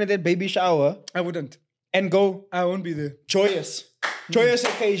to stand at that baby shower I wouldn't. and go I won't be there. joyous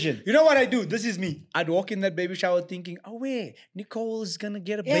occasion. You know what I do? This is me. I'd walk in that baby shower thinking, oh, wait, Nicole is going to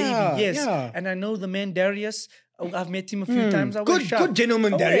get a Yeah, baby. Yes. yeah. And I know the man Darius. Oh, I've met him a few times. I Good, good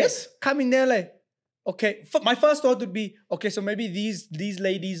gentleman, Darius. Come in there like, okay. My first thought would be, okay, so maybe these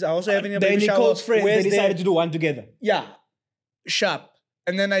ladies are also having a They're baby shower. Nicole's friends. They Where's decided their- to do one together. Yeah. Sharp.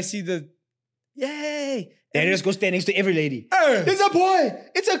 And then I see the, yay. Darius goes stand next to every lady. Hey. It's a boy.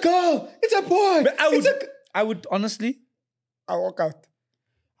 It's a girl. It's a boy. But It's I would honestly, I walk out.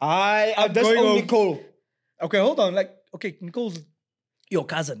 I'm just going on home. Nicole. Okay, hold on. Like, okay, Nicole's your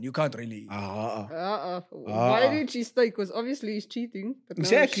cousin. You can't really. Why did she stay? Because obviously he's cheating. But now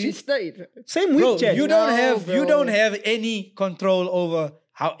Exactly. she stayed. Same Bro, week, Chad. you don't No, have you bro. don't have any control over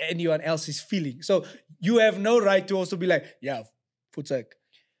how anyone else is feeling. So you have no right to also be like, yeah, futsek.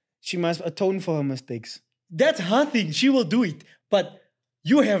 She must atone for her mistakes. That's her thing. She will do it. But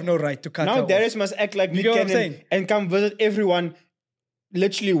you have no right to cut her Now off. Darius must act like You Nick get what I'm Cannon saying? and come visit everyone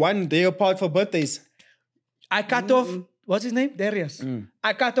literally one day apart for birthdays. I cut off, what's his name? Darius.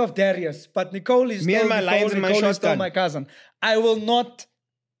 I cut off Darius. But Nicole is Me still and my Nicole. lions and my Nicole is still shotgun. my cousin. I will not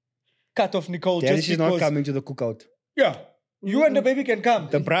cut off Nicole Darius just is because. not coming to the cookout. Yeah. You and the baby can come.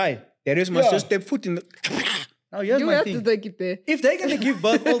 The bride. Darius must Yeah. just step foot in the. Now here's You my have thing. to take it there. If they're gonna give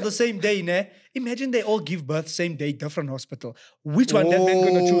birth all the same day, ne? Imagine they all give birth same day, different hospital. Which one that man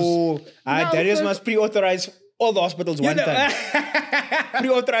gonna choose? No, Darius but- must pre-authorize all the hospitals one time.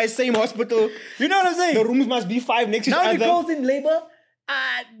 Pre-authorize same hospital. You know what I'm saying? The rooms must be 5 next to each Now other. Nicole's in labor.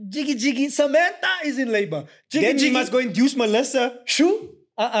 Jiggy Jiggy. Samantha is in labor. Jiggy Then Jiggy. he must go induce Melissa. Shoo.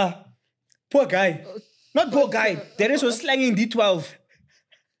 Poor guy. Not poor guy. Darius was slanging D12.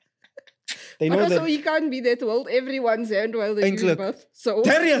 They But know also, that. he can't be there to hold everyone's hand while they Ain't give look. birth. So,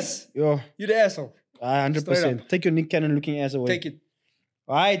 Darius. Yo, You the asshole. 100%. Take your Nick Cannon looking ass away. Take it.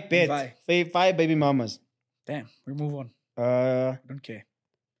 All right, bet. Bye. Five baby mamas. Damn. We move on. All Don't care.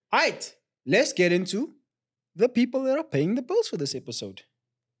 right, let's get into the people that are paying the bills for this episode.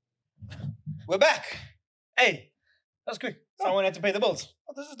 We're back. Hey, That's quick. someone had to pay the bills.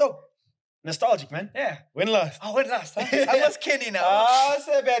 Oh, this is dope. Nostalgic, man. Yeah. Win last. I went last. Huh? I was Kenny now. Oh,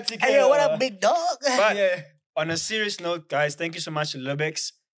 say Betsy. Hey, yo, what up, big dog? But yeah. on a serious note, guys, thank you so much to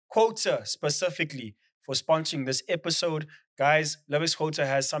Libex Quota specifically for sponsoring this episode. Guys, Libex Quota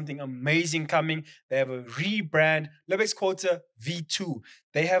has something amazing coming. They have a rebrand, Libex Quota V2.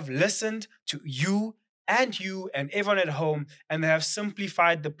 They have listened to you and everyone at home, and they have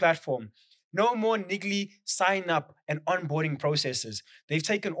simplified the platform. No more niggly sign up and onboarding processes. They've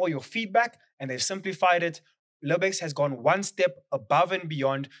taken all your feedback and they've simplified it. Libex has gone one step above and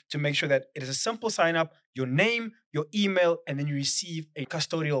beyond to make sure that it is a simple sign up, your name, your email, and then you receive a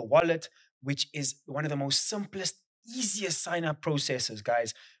custodial wallet, which is one of the most simplest, easiest sign up processes,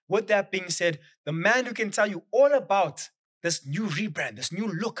 guys. With that being said, the man who can tell you all about this new rebrand, this new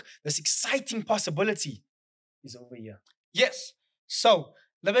look, this exciting possibility is over here. Yes. So,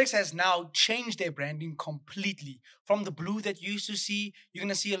 Libex has now changed their branding completely. From the blue that you used to see, you're going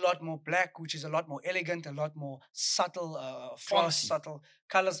to see a lot more black, which is a lot more elegant, a lot more subtle, font Classy. subtle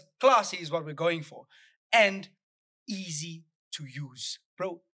colors. Classy is what we're going for. And easy to use.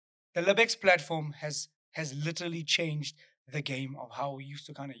 Bro, the Libex platform has literally changed the game of how we used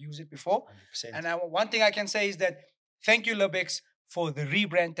to kind of use it before. 100%. And one thing I can say is that thank you, Libex, for the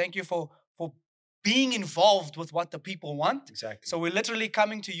rebrand. Thank you for being involved with what the people want. Exactly. So we're literally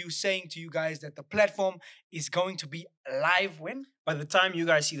coming to you, saying to you guys that the platform is going to be live when? by the time you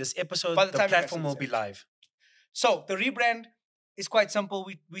guys see this episode, By the the time you guys platform see will this be episode. live. So the rebrand is quite simple.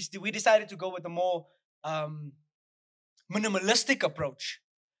 We decided to go with a more minimalistic approach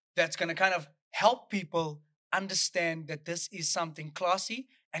that's going to kind of help people understand that this is something classy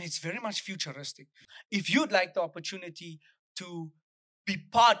and it's very much futuristic. If you'd like the opportunity to be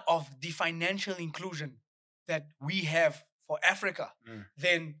part of the financial inclusion that we have for Africa,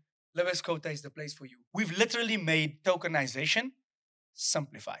 then Libex Quota is the place for you. We've literally made tokenization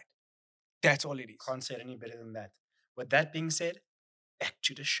simplified. That's all it is. Can't say it any better than that. With that being said, back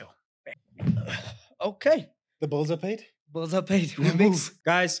to the show. Okay. The bills are paid. Bills are paid. We move.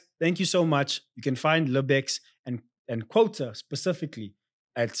 Guys, thank you so much. You can find Libex and Quota specifically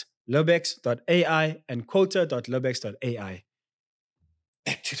at libex.ai and quota.libex.ai.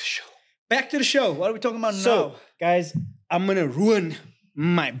 Back to the show. Back to the show. What are we talking about So, now? guys, I'm going to ruin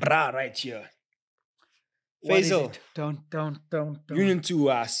my bra right here. What is Faisal, it? Don't. you need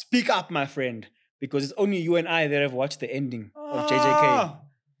to speak up, my friend, because it's only you and I that have watched the ending of JJK. Ah,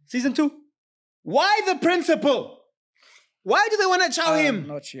 Season 2? Why the principal? Why do they want to chow him?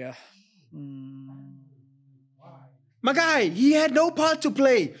 Not sure. My guy, he had no part to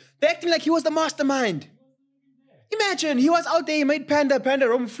play. They're acting like he was the mastermind. Imagine, he was out there, he made Panda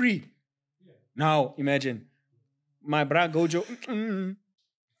roam free. Now, imagine, my bra Gojo,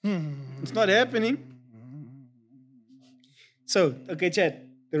 it's not happening. So, okay, chat,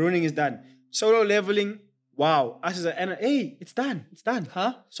 the ruining is done. Solo leveling, wow. Us as hey, it's done.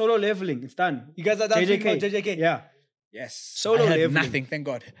 Huh? Solo leveling, it's done. You guys are done JJK. talking about JJK? Yeah. Yes. Solo I had leveling. nothing, thank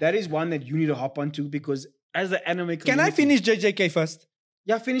God. That is one that you need to hop onto because as the anime community... Can I finish JJK first?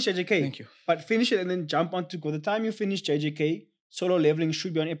 Yeah, finish JJK. Thank you. But finish it and then jump onto... By the time you finish JJK, solo leveling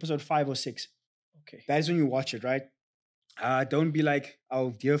should be on episode 5 or 6. Okay. That is when you watch it, right? Don't be like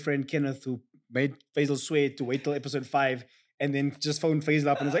our dear friend Kenneth who made Faisal swear to wait till episode 5 and then just phone Faisal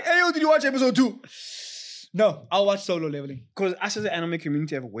up and it's like, hey, yo, did you watch episode 2? No, I'll watch solo leveling. Because us as the anime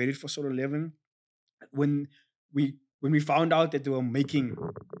community have waited for solo leveling. When we found out that they were making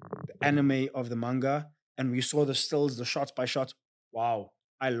the anime of the manga and we saw the stills, the shots by shots, wow,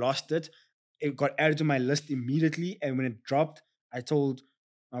 I lost it. It got added to my list immediately. And when it dropped, I told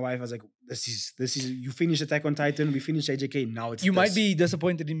my wife, I was like, this is you finished Attack on Titan, we finished JJK, now it's You might this. be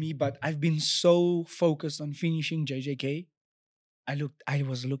disappointed in me, but I've been so focused on finishing JJK. I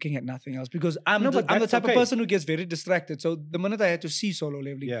was looking at nothing else because I'm No, the, but I'm the that's type okay. of person who gets very distracted. So the minute I had to see solo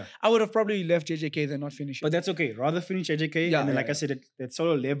leveling, Yeah. I would have probably left JJK than not finish it. But that's okay. Rather finish AJK. Yeah, and then, yeah, like I yeah. said, that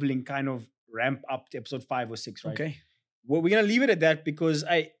solo leveling kind of ramp up to episode 5 or 6, right? Okay. Well, we're going to leave it at that because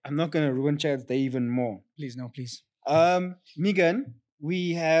I'm not going to ruin Chad's day even more. Please, no, please. Megan,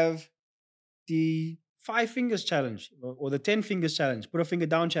 we have the 5 fingers challenge or the 10 fingers challenge. Put a finger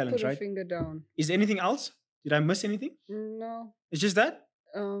down challenge, Put a right? finger down. Is there anything else? Did I miss anything? No. It's just that?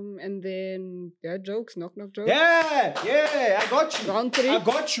 And then jokes, knock jokes. Yeah, I got you. Round 3. I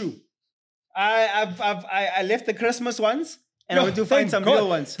got you. I left the Christmas ones and I No, went to find thank some God. real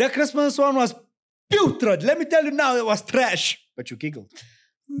ones. The Christmas one was putrid. Let me tell you now, it was trash. But you giggled.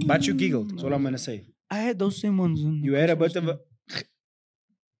 That's all I'm going to say. I had those same ones. In You had a bit of a...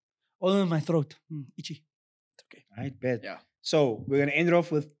 all in my throat. Itchy. It's okay. I bet. Yeah. So we're going to end it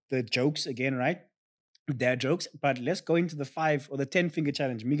off with the jokes again, right? Dad jokes. But let's go into the 5 or the 10 finger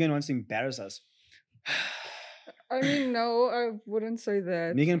challenge. Megan wants to embarrass us. I mean, no, I wouldn't say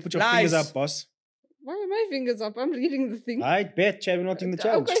that. Megan, put your Lies. fingers up, boss. Why are my fingers up? I'm reading the thing. I bet, Chad, we're not doing the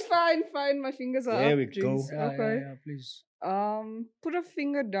challenge. Okay, fine. My fingers are There up. we go. Jeez, Yeah, okay. yeah, please. Put a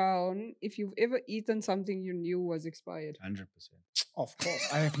finger down if you've ever eaten something you knew was expired. 100%. Of course.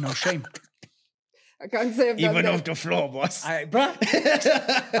 I have no shame. I can't say I've done Even that. off the floor, boss. Bruh,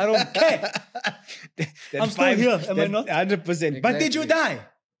 I don't care. I'm still here, am I not? 100%. But did you Exactly. die?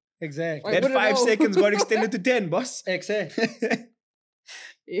 Exactly. I That wouldn't 5 know. seconds got extended to 10, boss. Exactly.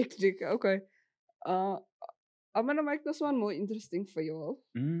 Hectic. Okay. I'm gonna make this one more interesting for you all.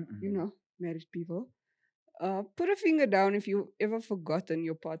 You know, married people. Put a finger down if you've ever forgotten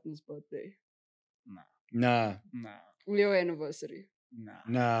your partner's birthday Nah, or your anniversary.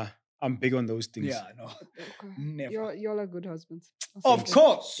 nah. I'm big on those things. Yeah, no. Okay. Never. Y'all are good husbands. I'll say Of that.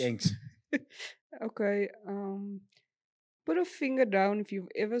 course. Thanks. Okay. Put a finger down if you've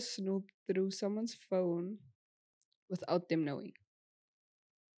ever snooped through someone's phone without them knowing.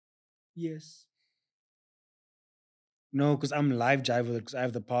 Yes. No, because I'm live jive with it because I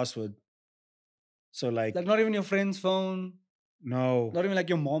have the password. So like, Like not even your friend's phone. no, Not even like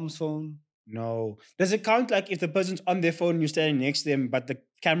your mom's phone. no. Does it count like if the person's on their phone and you're standing next to them, but the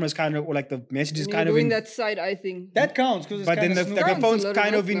camera's kind of, or like the message is And kind you're of doing in, that side eye thing. That counts because it's but then kinda the, snooping. the Counts a phone's little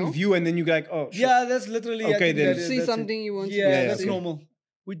kind of bit, in no? view and then you're like, oh, shit. Yeah, that's literally. I Okay, think then. that is- See that's it. something you want to Yeah, Yeah, that's okay. normal.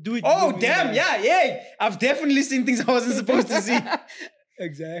 We do it. Oh, when we damn, die. yeah. I've definitely seen things I wasn't supposed to see.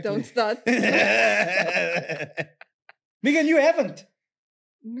 Exactly. Don't start. Megan, you haven't.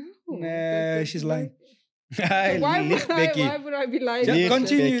 No. Nah, she's lying. I Why lick would Becky. why would I be lying? Leave about that?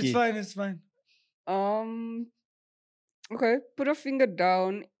 Continue. Becky. It's fine. It's fine. Okay. Put a finger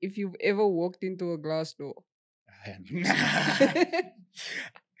down if you've ever walked into a glass door.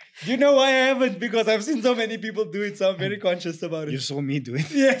 You know why I haven't? Because I've seen so many people do it, so I'm very conscious about it. You saw me do it.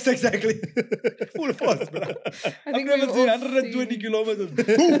 Yes, exactly. Full force, bro. I I've think never we've seen all 120 seen- kilometers.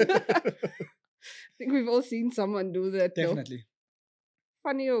 I think we've all seen someone do that. Though. Definitely.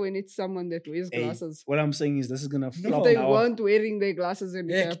 Funnier when it's someone that wears Hey, glasses. what I'm saying is this is gonna If flop they now. weren't wearing their glasses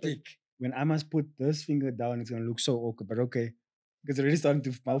and it happened. Hectic. When I must put this finger down, it's gonna look so awkward. But okay, because it's already starting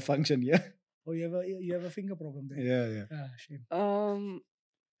to malfunction. Yeah, Oh, you have a finger problem there. yeah. Ah, shame.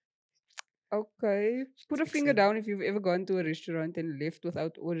 Okay. Put a finger Excellent. down if you've ever gone to a restaurant and left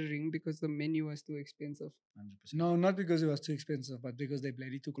without ordering because the menu was too expensive. 100%. No, not because it was too expensive, but because they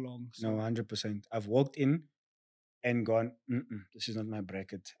bloody took long. No, 100%. I've walked in and gone. This is not my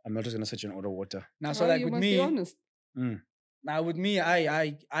bracket. I'm not just gonna sit and order water. Now, so Well, like you with must be me, honest. now with me,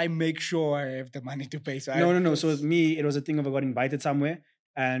 I make sure I have the money to pay. So No. So with me, it was a thing of I got invited somewhere,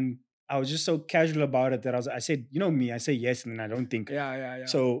 and I was just so casual about it that I said, you know me, I say yes, and then I don't think. Yeah.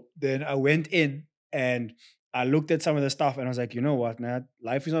 So then I went in and I looked at some of the stuff and I was like, you know what, man,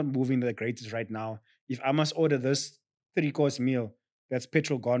 life is not moving the greatest right now. If I must order this 3-course meal, that's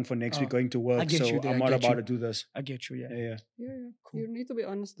petrol gone for next week Oh, going to work. get So you there, I'm I not get about you. to do this. I get you. Yeah. Yeah. Yeah. Cool. You need to be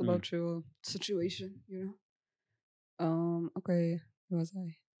honest about your situation, you know. Okay, where was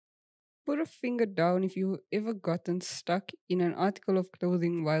I? Put a finger down if you've ever gotten stuck in an article of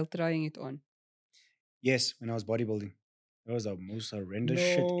clothing while trying it on. Yes, when I was bodybuilding. That was the most horrendous No.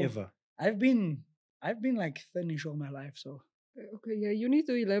 shit ever. I've been like thinnish all my life, so Okay, yeah, you need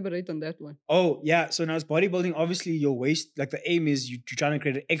to elaborate on that one. Oh, yeah. So now, as bodybuilding, obviously your waist, like the aim is you're trying to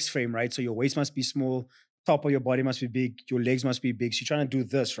create an X frame, right? So your waist must be small, top of your body must be big, your legs must be big. So you're trying to do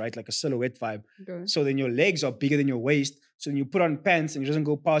this, right? Like a silhouette vibe. Okay. So then your legs are bigger than your waist. So then you put on pants and it doesn't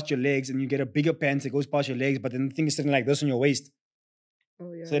go past your legs, and you get a bigger pants that goes past your legs, but then the thing is sitting like this on your waist.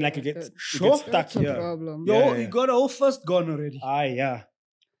 Oh yeah. So then like yeah, it gets, that- Sure. stuck that's a here. problem. yo, Yeah. you got a whole first gone already. Ah, yeah.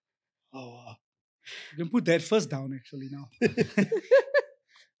 Oh, You can put that first down actually now.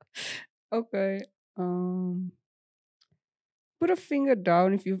 Okay. Put a finger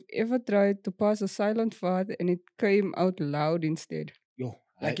down if you've ever tried to pass a silent fart and it came out loud instead. Yo,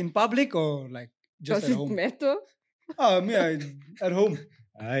 Like in public or like just Does at it home? matter? At home.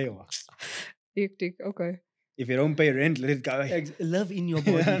 Hectic. Okay. If you don't pay rent, let it go. Love in your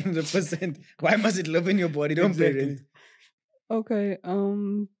body. 100%. Why must it live in your body? Don't pay Exactly. rent. Okay.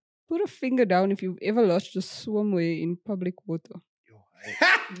 Put a finger down if you've ever lost your swimwear in public water. Yo,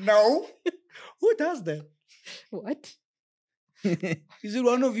 No. Who does that? What? Is it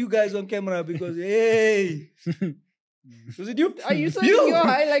one of you guys on camera? Because hey, was it you? Are you saying You? you're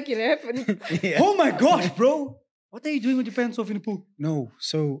high like it happened? Yeah. Oh my gosh, bro! What are you doing with your pants off in the pool? No,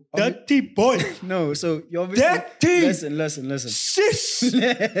 so Dirty boy, no, so you obviously dirty. listen. Sis.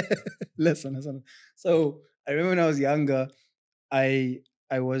 listen. So I remember when I was younger, I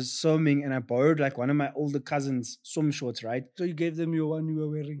was swimming and I borrowed like one of my older cousins' swim shorts, right? So you gave them your one you were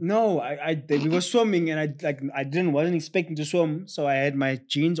wearing. No, we were swimming and wasn't expecting to swim, so I had my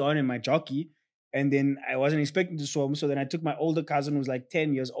jeans on and my jockey, and then I wasn't expecting to swim, so then I took my older cousin who was like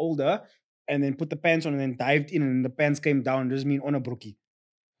 10 years older, and then put the pants on and then dived in, and the pants came down. Doesn't mean on a brookie.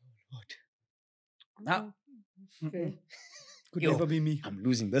 Ah. Okay. Could Yo. never be me. I'm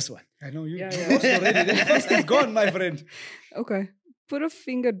losing this one. I know you. Yeah, you yeah. lost already. The first is gone, my friend. Okay. Put a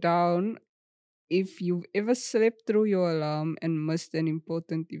finger down if you've ever slept through your alarm and missed an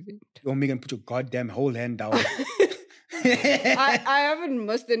important event. Yo, Megan, put your goddamn whole hand down. I haven't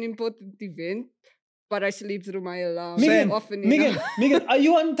missed an important event, but I sleep through my alarm Megan, often Megan, enough. Megan, are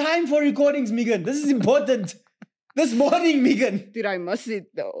you on time for recordings, Megan? This is important. This morning, Megan. Did I miss it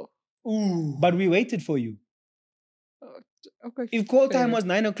though? Ooh. But we waited for you. Okay. If call fair time enough. was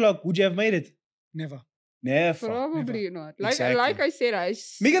 9 o'clock, would you have made it? Never. Never. Probably not. Like Exactly. like I said,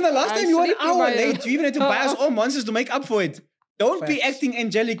 Megan, the last I time you were an sleep through hour my- late. You even had to buy us all monsters to make up for it. Don't be Facts. acting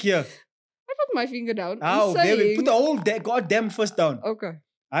angelic here. I put my finger down. Oh, I'm there we saying, put the whole goddamn first down. okay,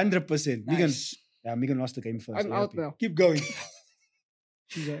 100%. Megan, Nice. yeah, Megan lost the game first. I'm We're out happy. now. Keep going.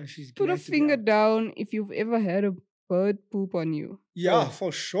 she's Put a glad to be finger out. down if you've ever had a bird poop on you. Yeah,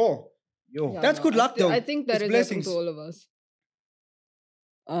 for sure. Yo, Yeah, That's good luck, though. I think that It's has happened blessings. to all of us.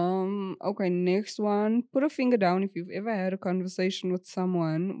 Okay, next one. Put a finger down if you've ever had a conversation with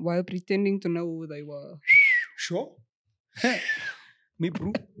someone while pretending to know who they were. Sure. Me,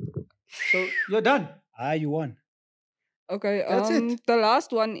 bro. So you're done. you won. Okay, That's it. the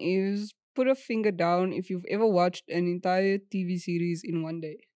last one is put a finger down if you've ever watched an entire TV series in one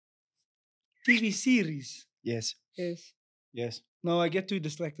day. TV series. Yes. Yes. Yes. No, I get too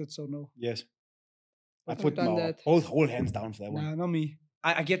distracted, so no. Yes. I I've put done my that. whole hands down for that one. Nah, not me.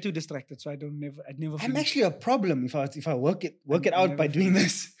 I get too distracted, so I'd never. I'm finish. actually a problem if I work it I'm out by never doing finished.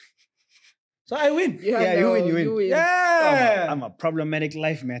 this. So I win. Yeah, you win, you win. Yeah. I'm a problematic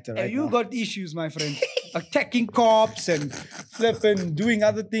life matter Yeah, right you now. got issues, my friend. Attacking cops and flipping, doing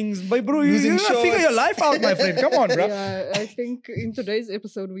other things. But bro, you Losing gotta figure your shorts. life out, my friend. Come on, bro. Yeah, I think in today's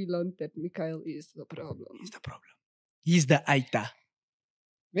episode we learned that Mikhail is the problem. He's the problem. He's the Aita.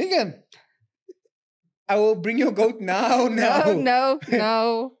 Megan, I will bring your goat now. No.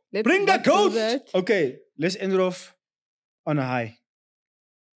 Let's Bring the not do goat! that. Okay, let's end it off on a high.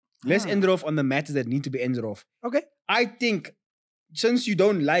 Let's Ah. end it off on the matters that need to be ended off. Okay. I think since you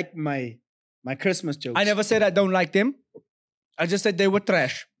don't like my Christmas jokes, I never said I don't like them. I just said they were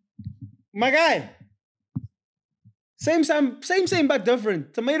trash. my guy. Same, but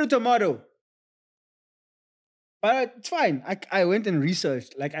different. Tomato. But it's fine. I went and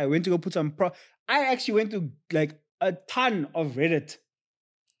researched. Like I went to go put some I actually went to like a ton of Reddit.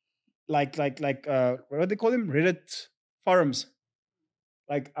 Like what do they call them? Reddit forums.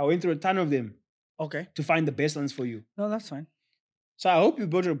 Like I went through a ton of them Okay. to find the best ones for you. No, that's fine. So I hope you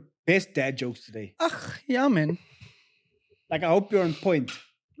brought your best dad jokes today. Yeah, man. Like I hope you're on point.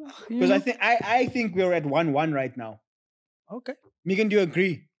 Because I think we're at 1-1 right now. Okay. Megan, do you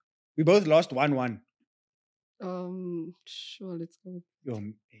agree? We both lost 1-1. Sure, let's go. Yo,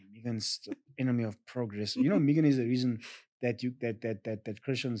 Megan's the enemy of progress. You know, Megan is the reason that that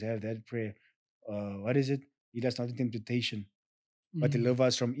Christians have that prayer. What is it? Lead us not into temptation, but deliver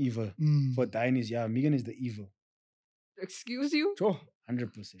us from evil. For thine is Megan is the evil. Excuse you? Sure.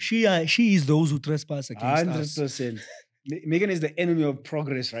 100%. She is those who trespass against us. 100%. Megan is the enemy of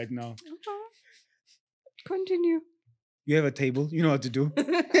progress right now. Continue. You have a table. You know what to do.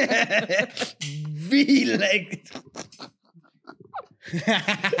 Be like.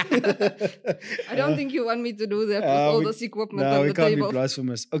 I don't think you want me to do that with all this equipment No, on we the can't table. be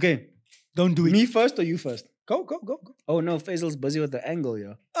blasphemous. Okay. Don't do it. Me first or you first? Go. Oh no, Faisal's busy with the angle,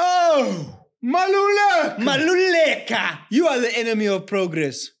 yeah. Oh! Maluleka! Maluleka! You are the enemy of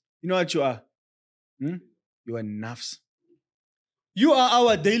progress. You know what you are? You are nafs. You are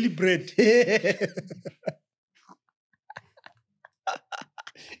our daily bread.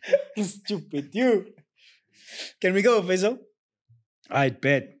 Stupid you. Can we go, Faisal? I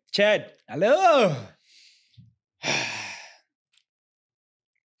bet. Chad. Hello.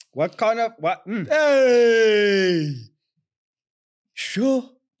 What kind of what? Hey. Sure.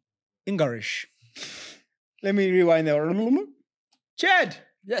 English. Let me rewind there. Chad.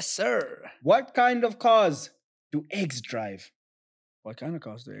 Yes, sir. What kind of cars do eggs drive? What kind of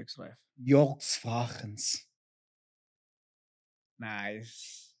cars do eggs drive? Volkswagens.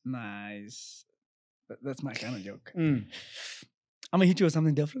 Nice. That's my kind of joke. Mm. I'm gonna hit you with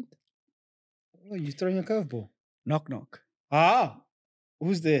something different. Oh, you're throwing a curveball. Knock knock. Ah.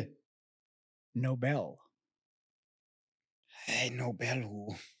 Who's there? Nobel. Hey, Nobel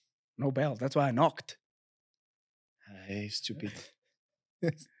who? Nobel. That's why I knocked. Hey, stupid.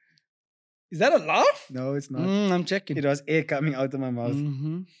 Is that a laugh? No, it's not. I'm checking. It was air coming out of my mouth.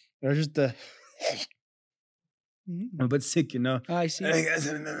 Mm-hmm. It was just a... I'm a bit sick, you know. I see.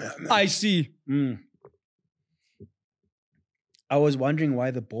 I see. I was wondering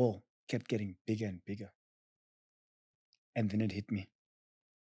why the ball kept getting bigger and bigger. And then it hit me.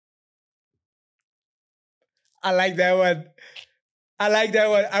 I like that one.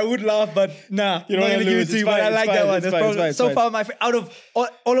 I would laugh, but nah. You don't I'm not wanna gonna give it lose. to you, It's but I fine, like it's that fine, one. it's That's fine, probably, it's so fine. far, out of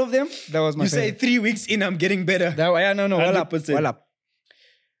all of them, that was my You say favorite. 3 weeks in, I'm getting better. That way, no, well up. 100%. Well up.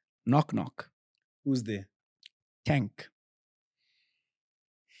 Knock knock. Who's there? Tank.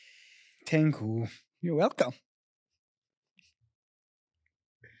 Tank who? You're welcome.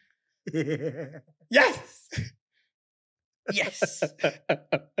 Yes! Yes.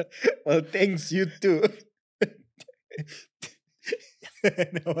 Well, thanks, you too.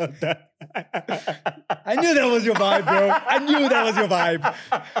 No, well done. I knew that was your vibe, bro. I knew that was your vibe.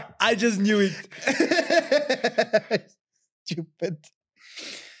 I just knew it. Stupid.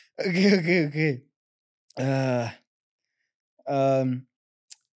 Okay.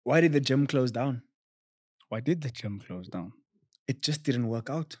 Why did the gym close down? Why did the gym close down? It just didn't work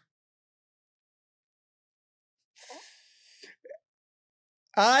out.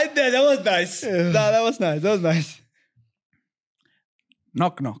 That was nice. No, that was nice.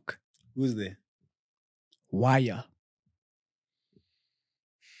 Knock knock. Who's there? Wire.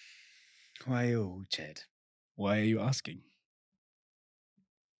 Why, oh, Chad? Why are you asking?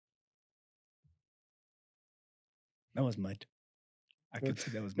 That was mud. I could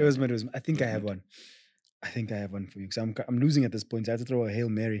see that was mud. It was mad. I think I have one. I think I have one for you because I'm losing at this point. So I have to throw a Hail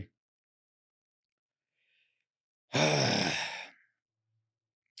Mary.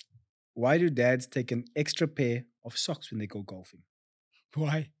 Why do dads take an extra pair of socks when they go golfing?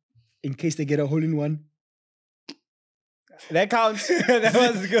 Why? In case they get a hole in one. That counts. That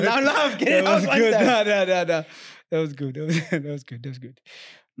was good. Now laugh. Get it That out was one good. time. No. That was good. That was good.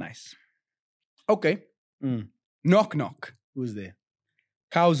 Nice. Okay. Knock knock. Who's there?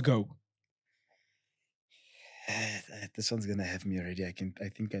 Cows go. This one's gonna have me already. I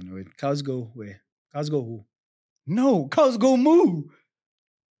think I know it. Cows go where? Cows go who? No, cows go moo.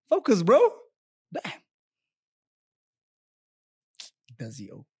 Focus, bro. Damn. Does he?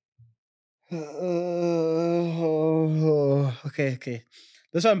 Okay.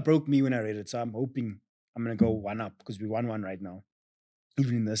 This one broke me when I read it, so I'm hoping I'm gonna go one up because we won one right now,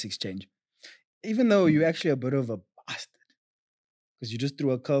 even in this exchange. Even though you're actually a bit of a bastard because you just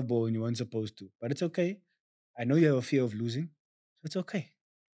threw a curveball and you weren't supposed to, but it's okay. I know you have a fear of losing, so it's okay.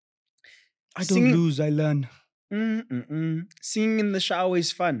 I don't lose, I learn. Singing in the shower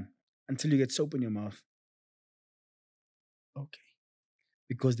is fun until you get soap in your mouth. Okay.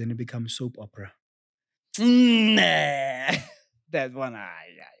 Because then it becomes soap opera. Nah. That one,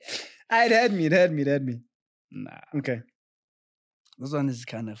 It had me. Nah. Okay. This one is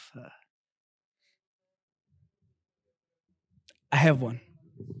kind of... I have one.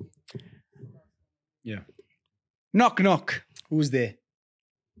 Yeah. Knock, knock. Who's there?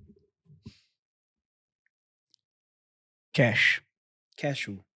 Cash.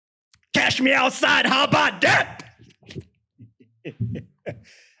 Cashew. Cash me outside, how about that?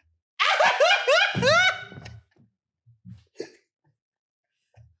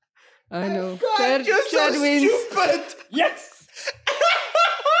 I know. God, you're Chad so wins. stupid. Yes!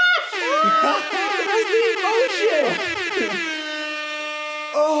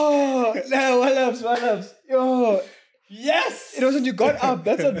 Oh, no, what loves? Yo, Yes! it wasn't you got up.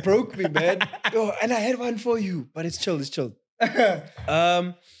 That's what broke me, man. Yo, and I had one for you, but it's chill.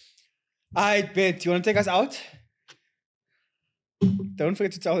 I bet. You want to take us out? Don't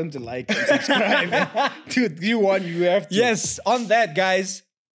forget to tell them to like and subscribe. Dude, you have to. Yes, on that, guys,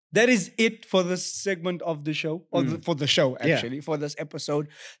 that is it for this segment of the show, or for the show, actually, for this episode.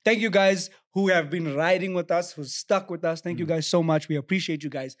 Thank you guys who have been riding with us, who's stuck with us. Thank you guys so much. We appreciate you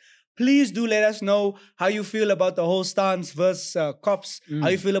guys. Please do let us know how you feel about the whole stance versus cops, how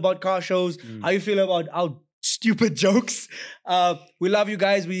you feel about car shows, how you feel about our stupid jokes. We love you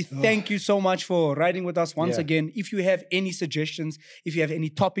guys. We thank you so much for riding with us once again. If you have any suggestions, if you have any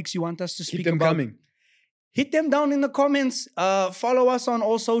topics you want us to speak about, coming. Hit them down in the comments. Follow us on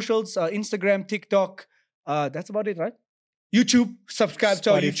all socials, Instagram, TikTok. That's about it, right? YouTube. Subscribe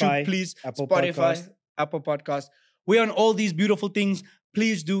to our YouTube, please. Apple Spotify, Podcast. Apple Podcast. We're on all these beautiful things.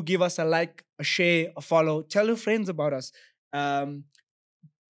 Please do give us a like, a share, a follow. Tell your friends about us.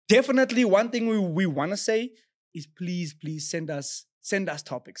 Definitely one thing we want to say is please send us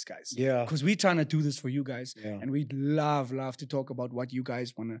topics, guys. Yeah. Because we're trying to do this for you guys. Yeah. And we'd love to talk about what you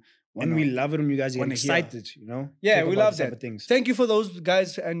guys want to. And we love it when you guys get wanna hear. excited, you know? Yeah, Talk we about love this type that. of things. Thank you for those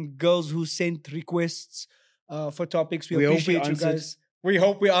guys and girls who sent requests for topics. We We hope we appreciate you answered. guys. We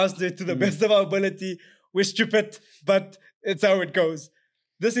hope we answered it to the best of our ability. We're stupid, but it's how it goes.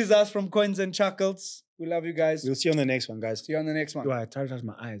 This is us from Coins and Chuckles. We love you guys. We'll see you on the next one, guys. See you on the next one. Oh, I tried to touch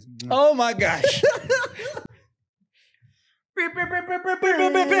my eyes. Oh my gosh.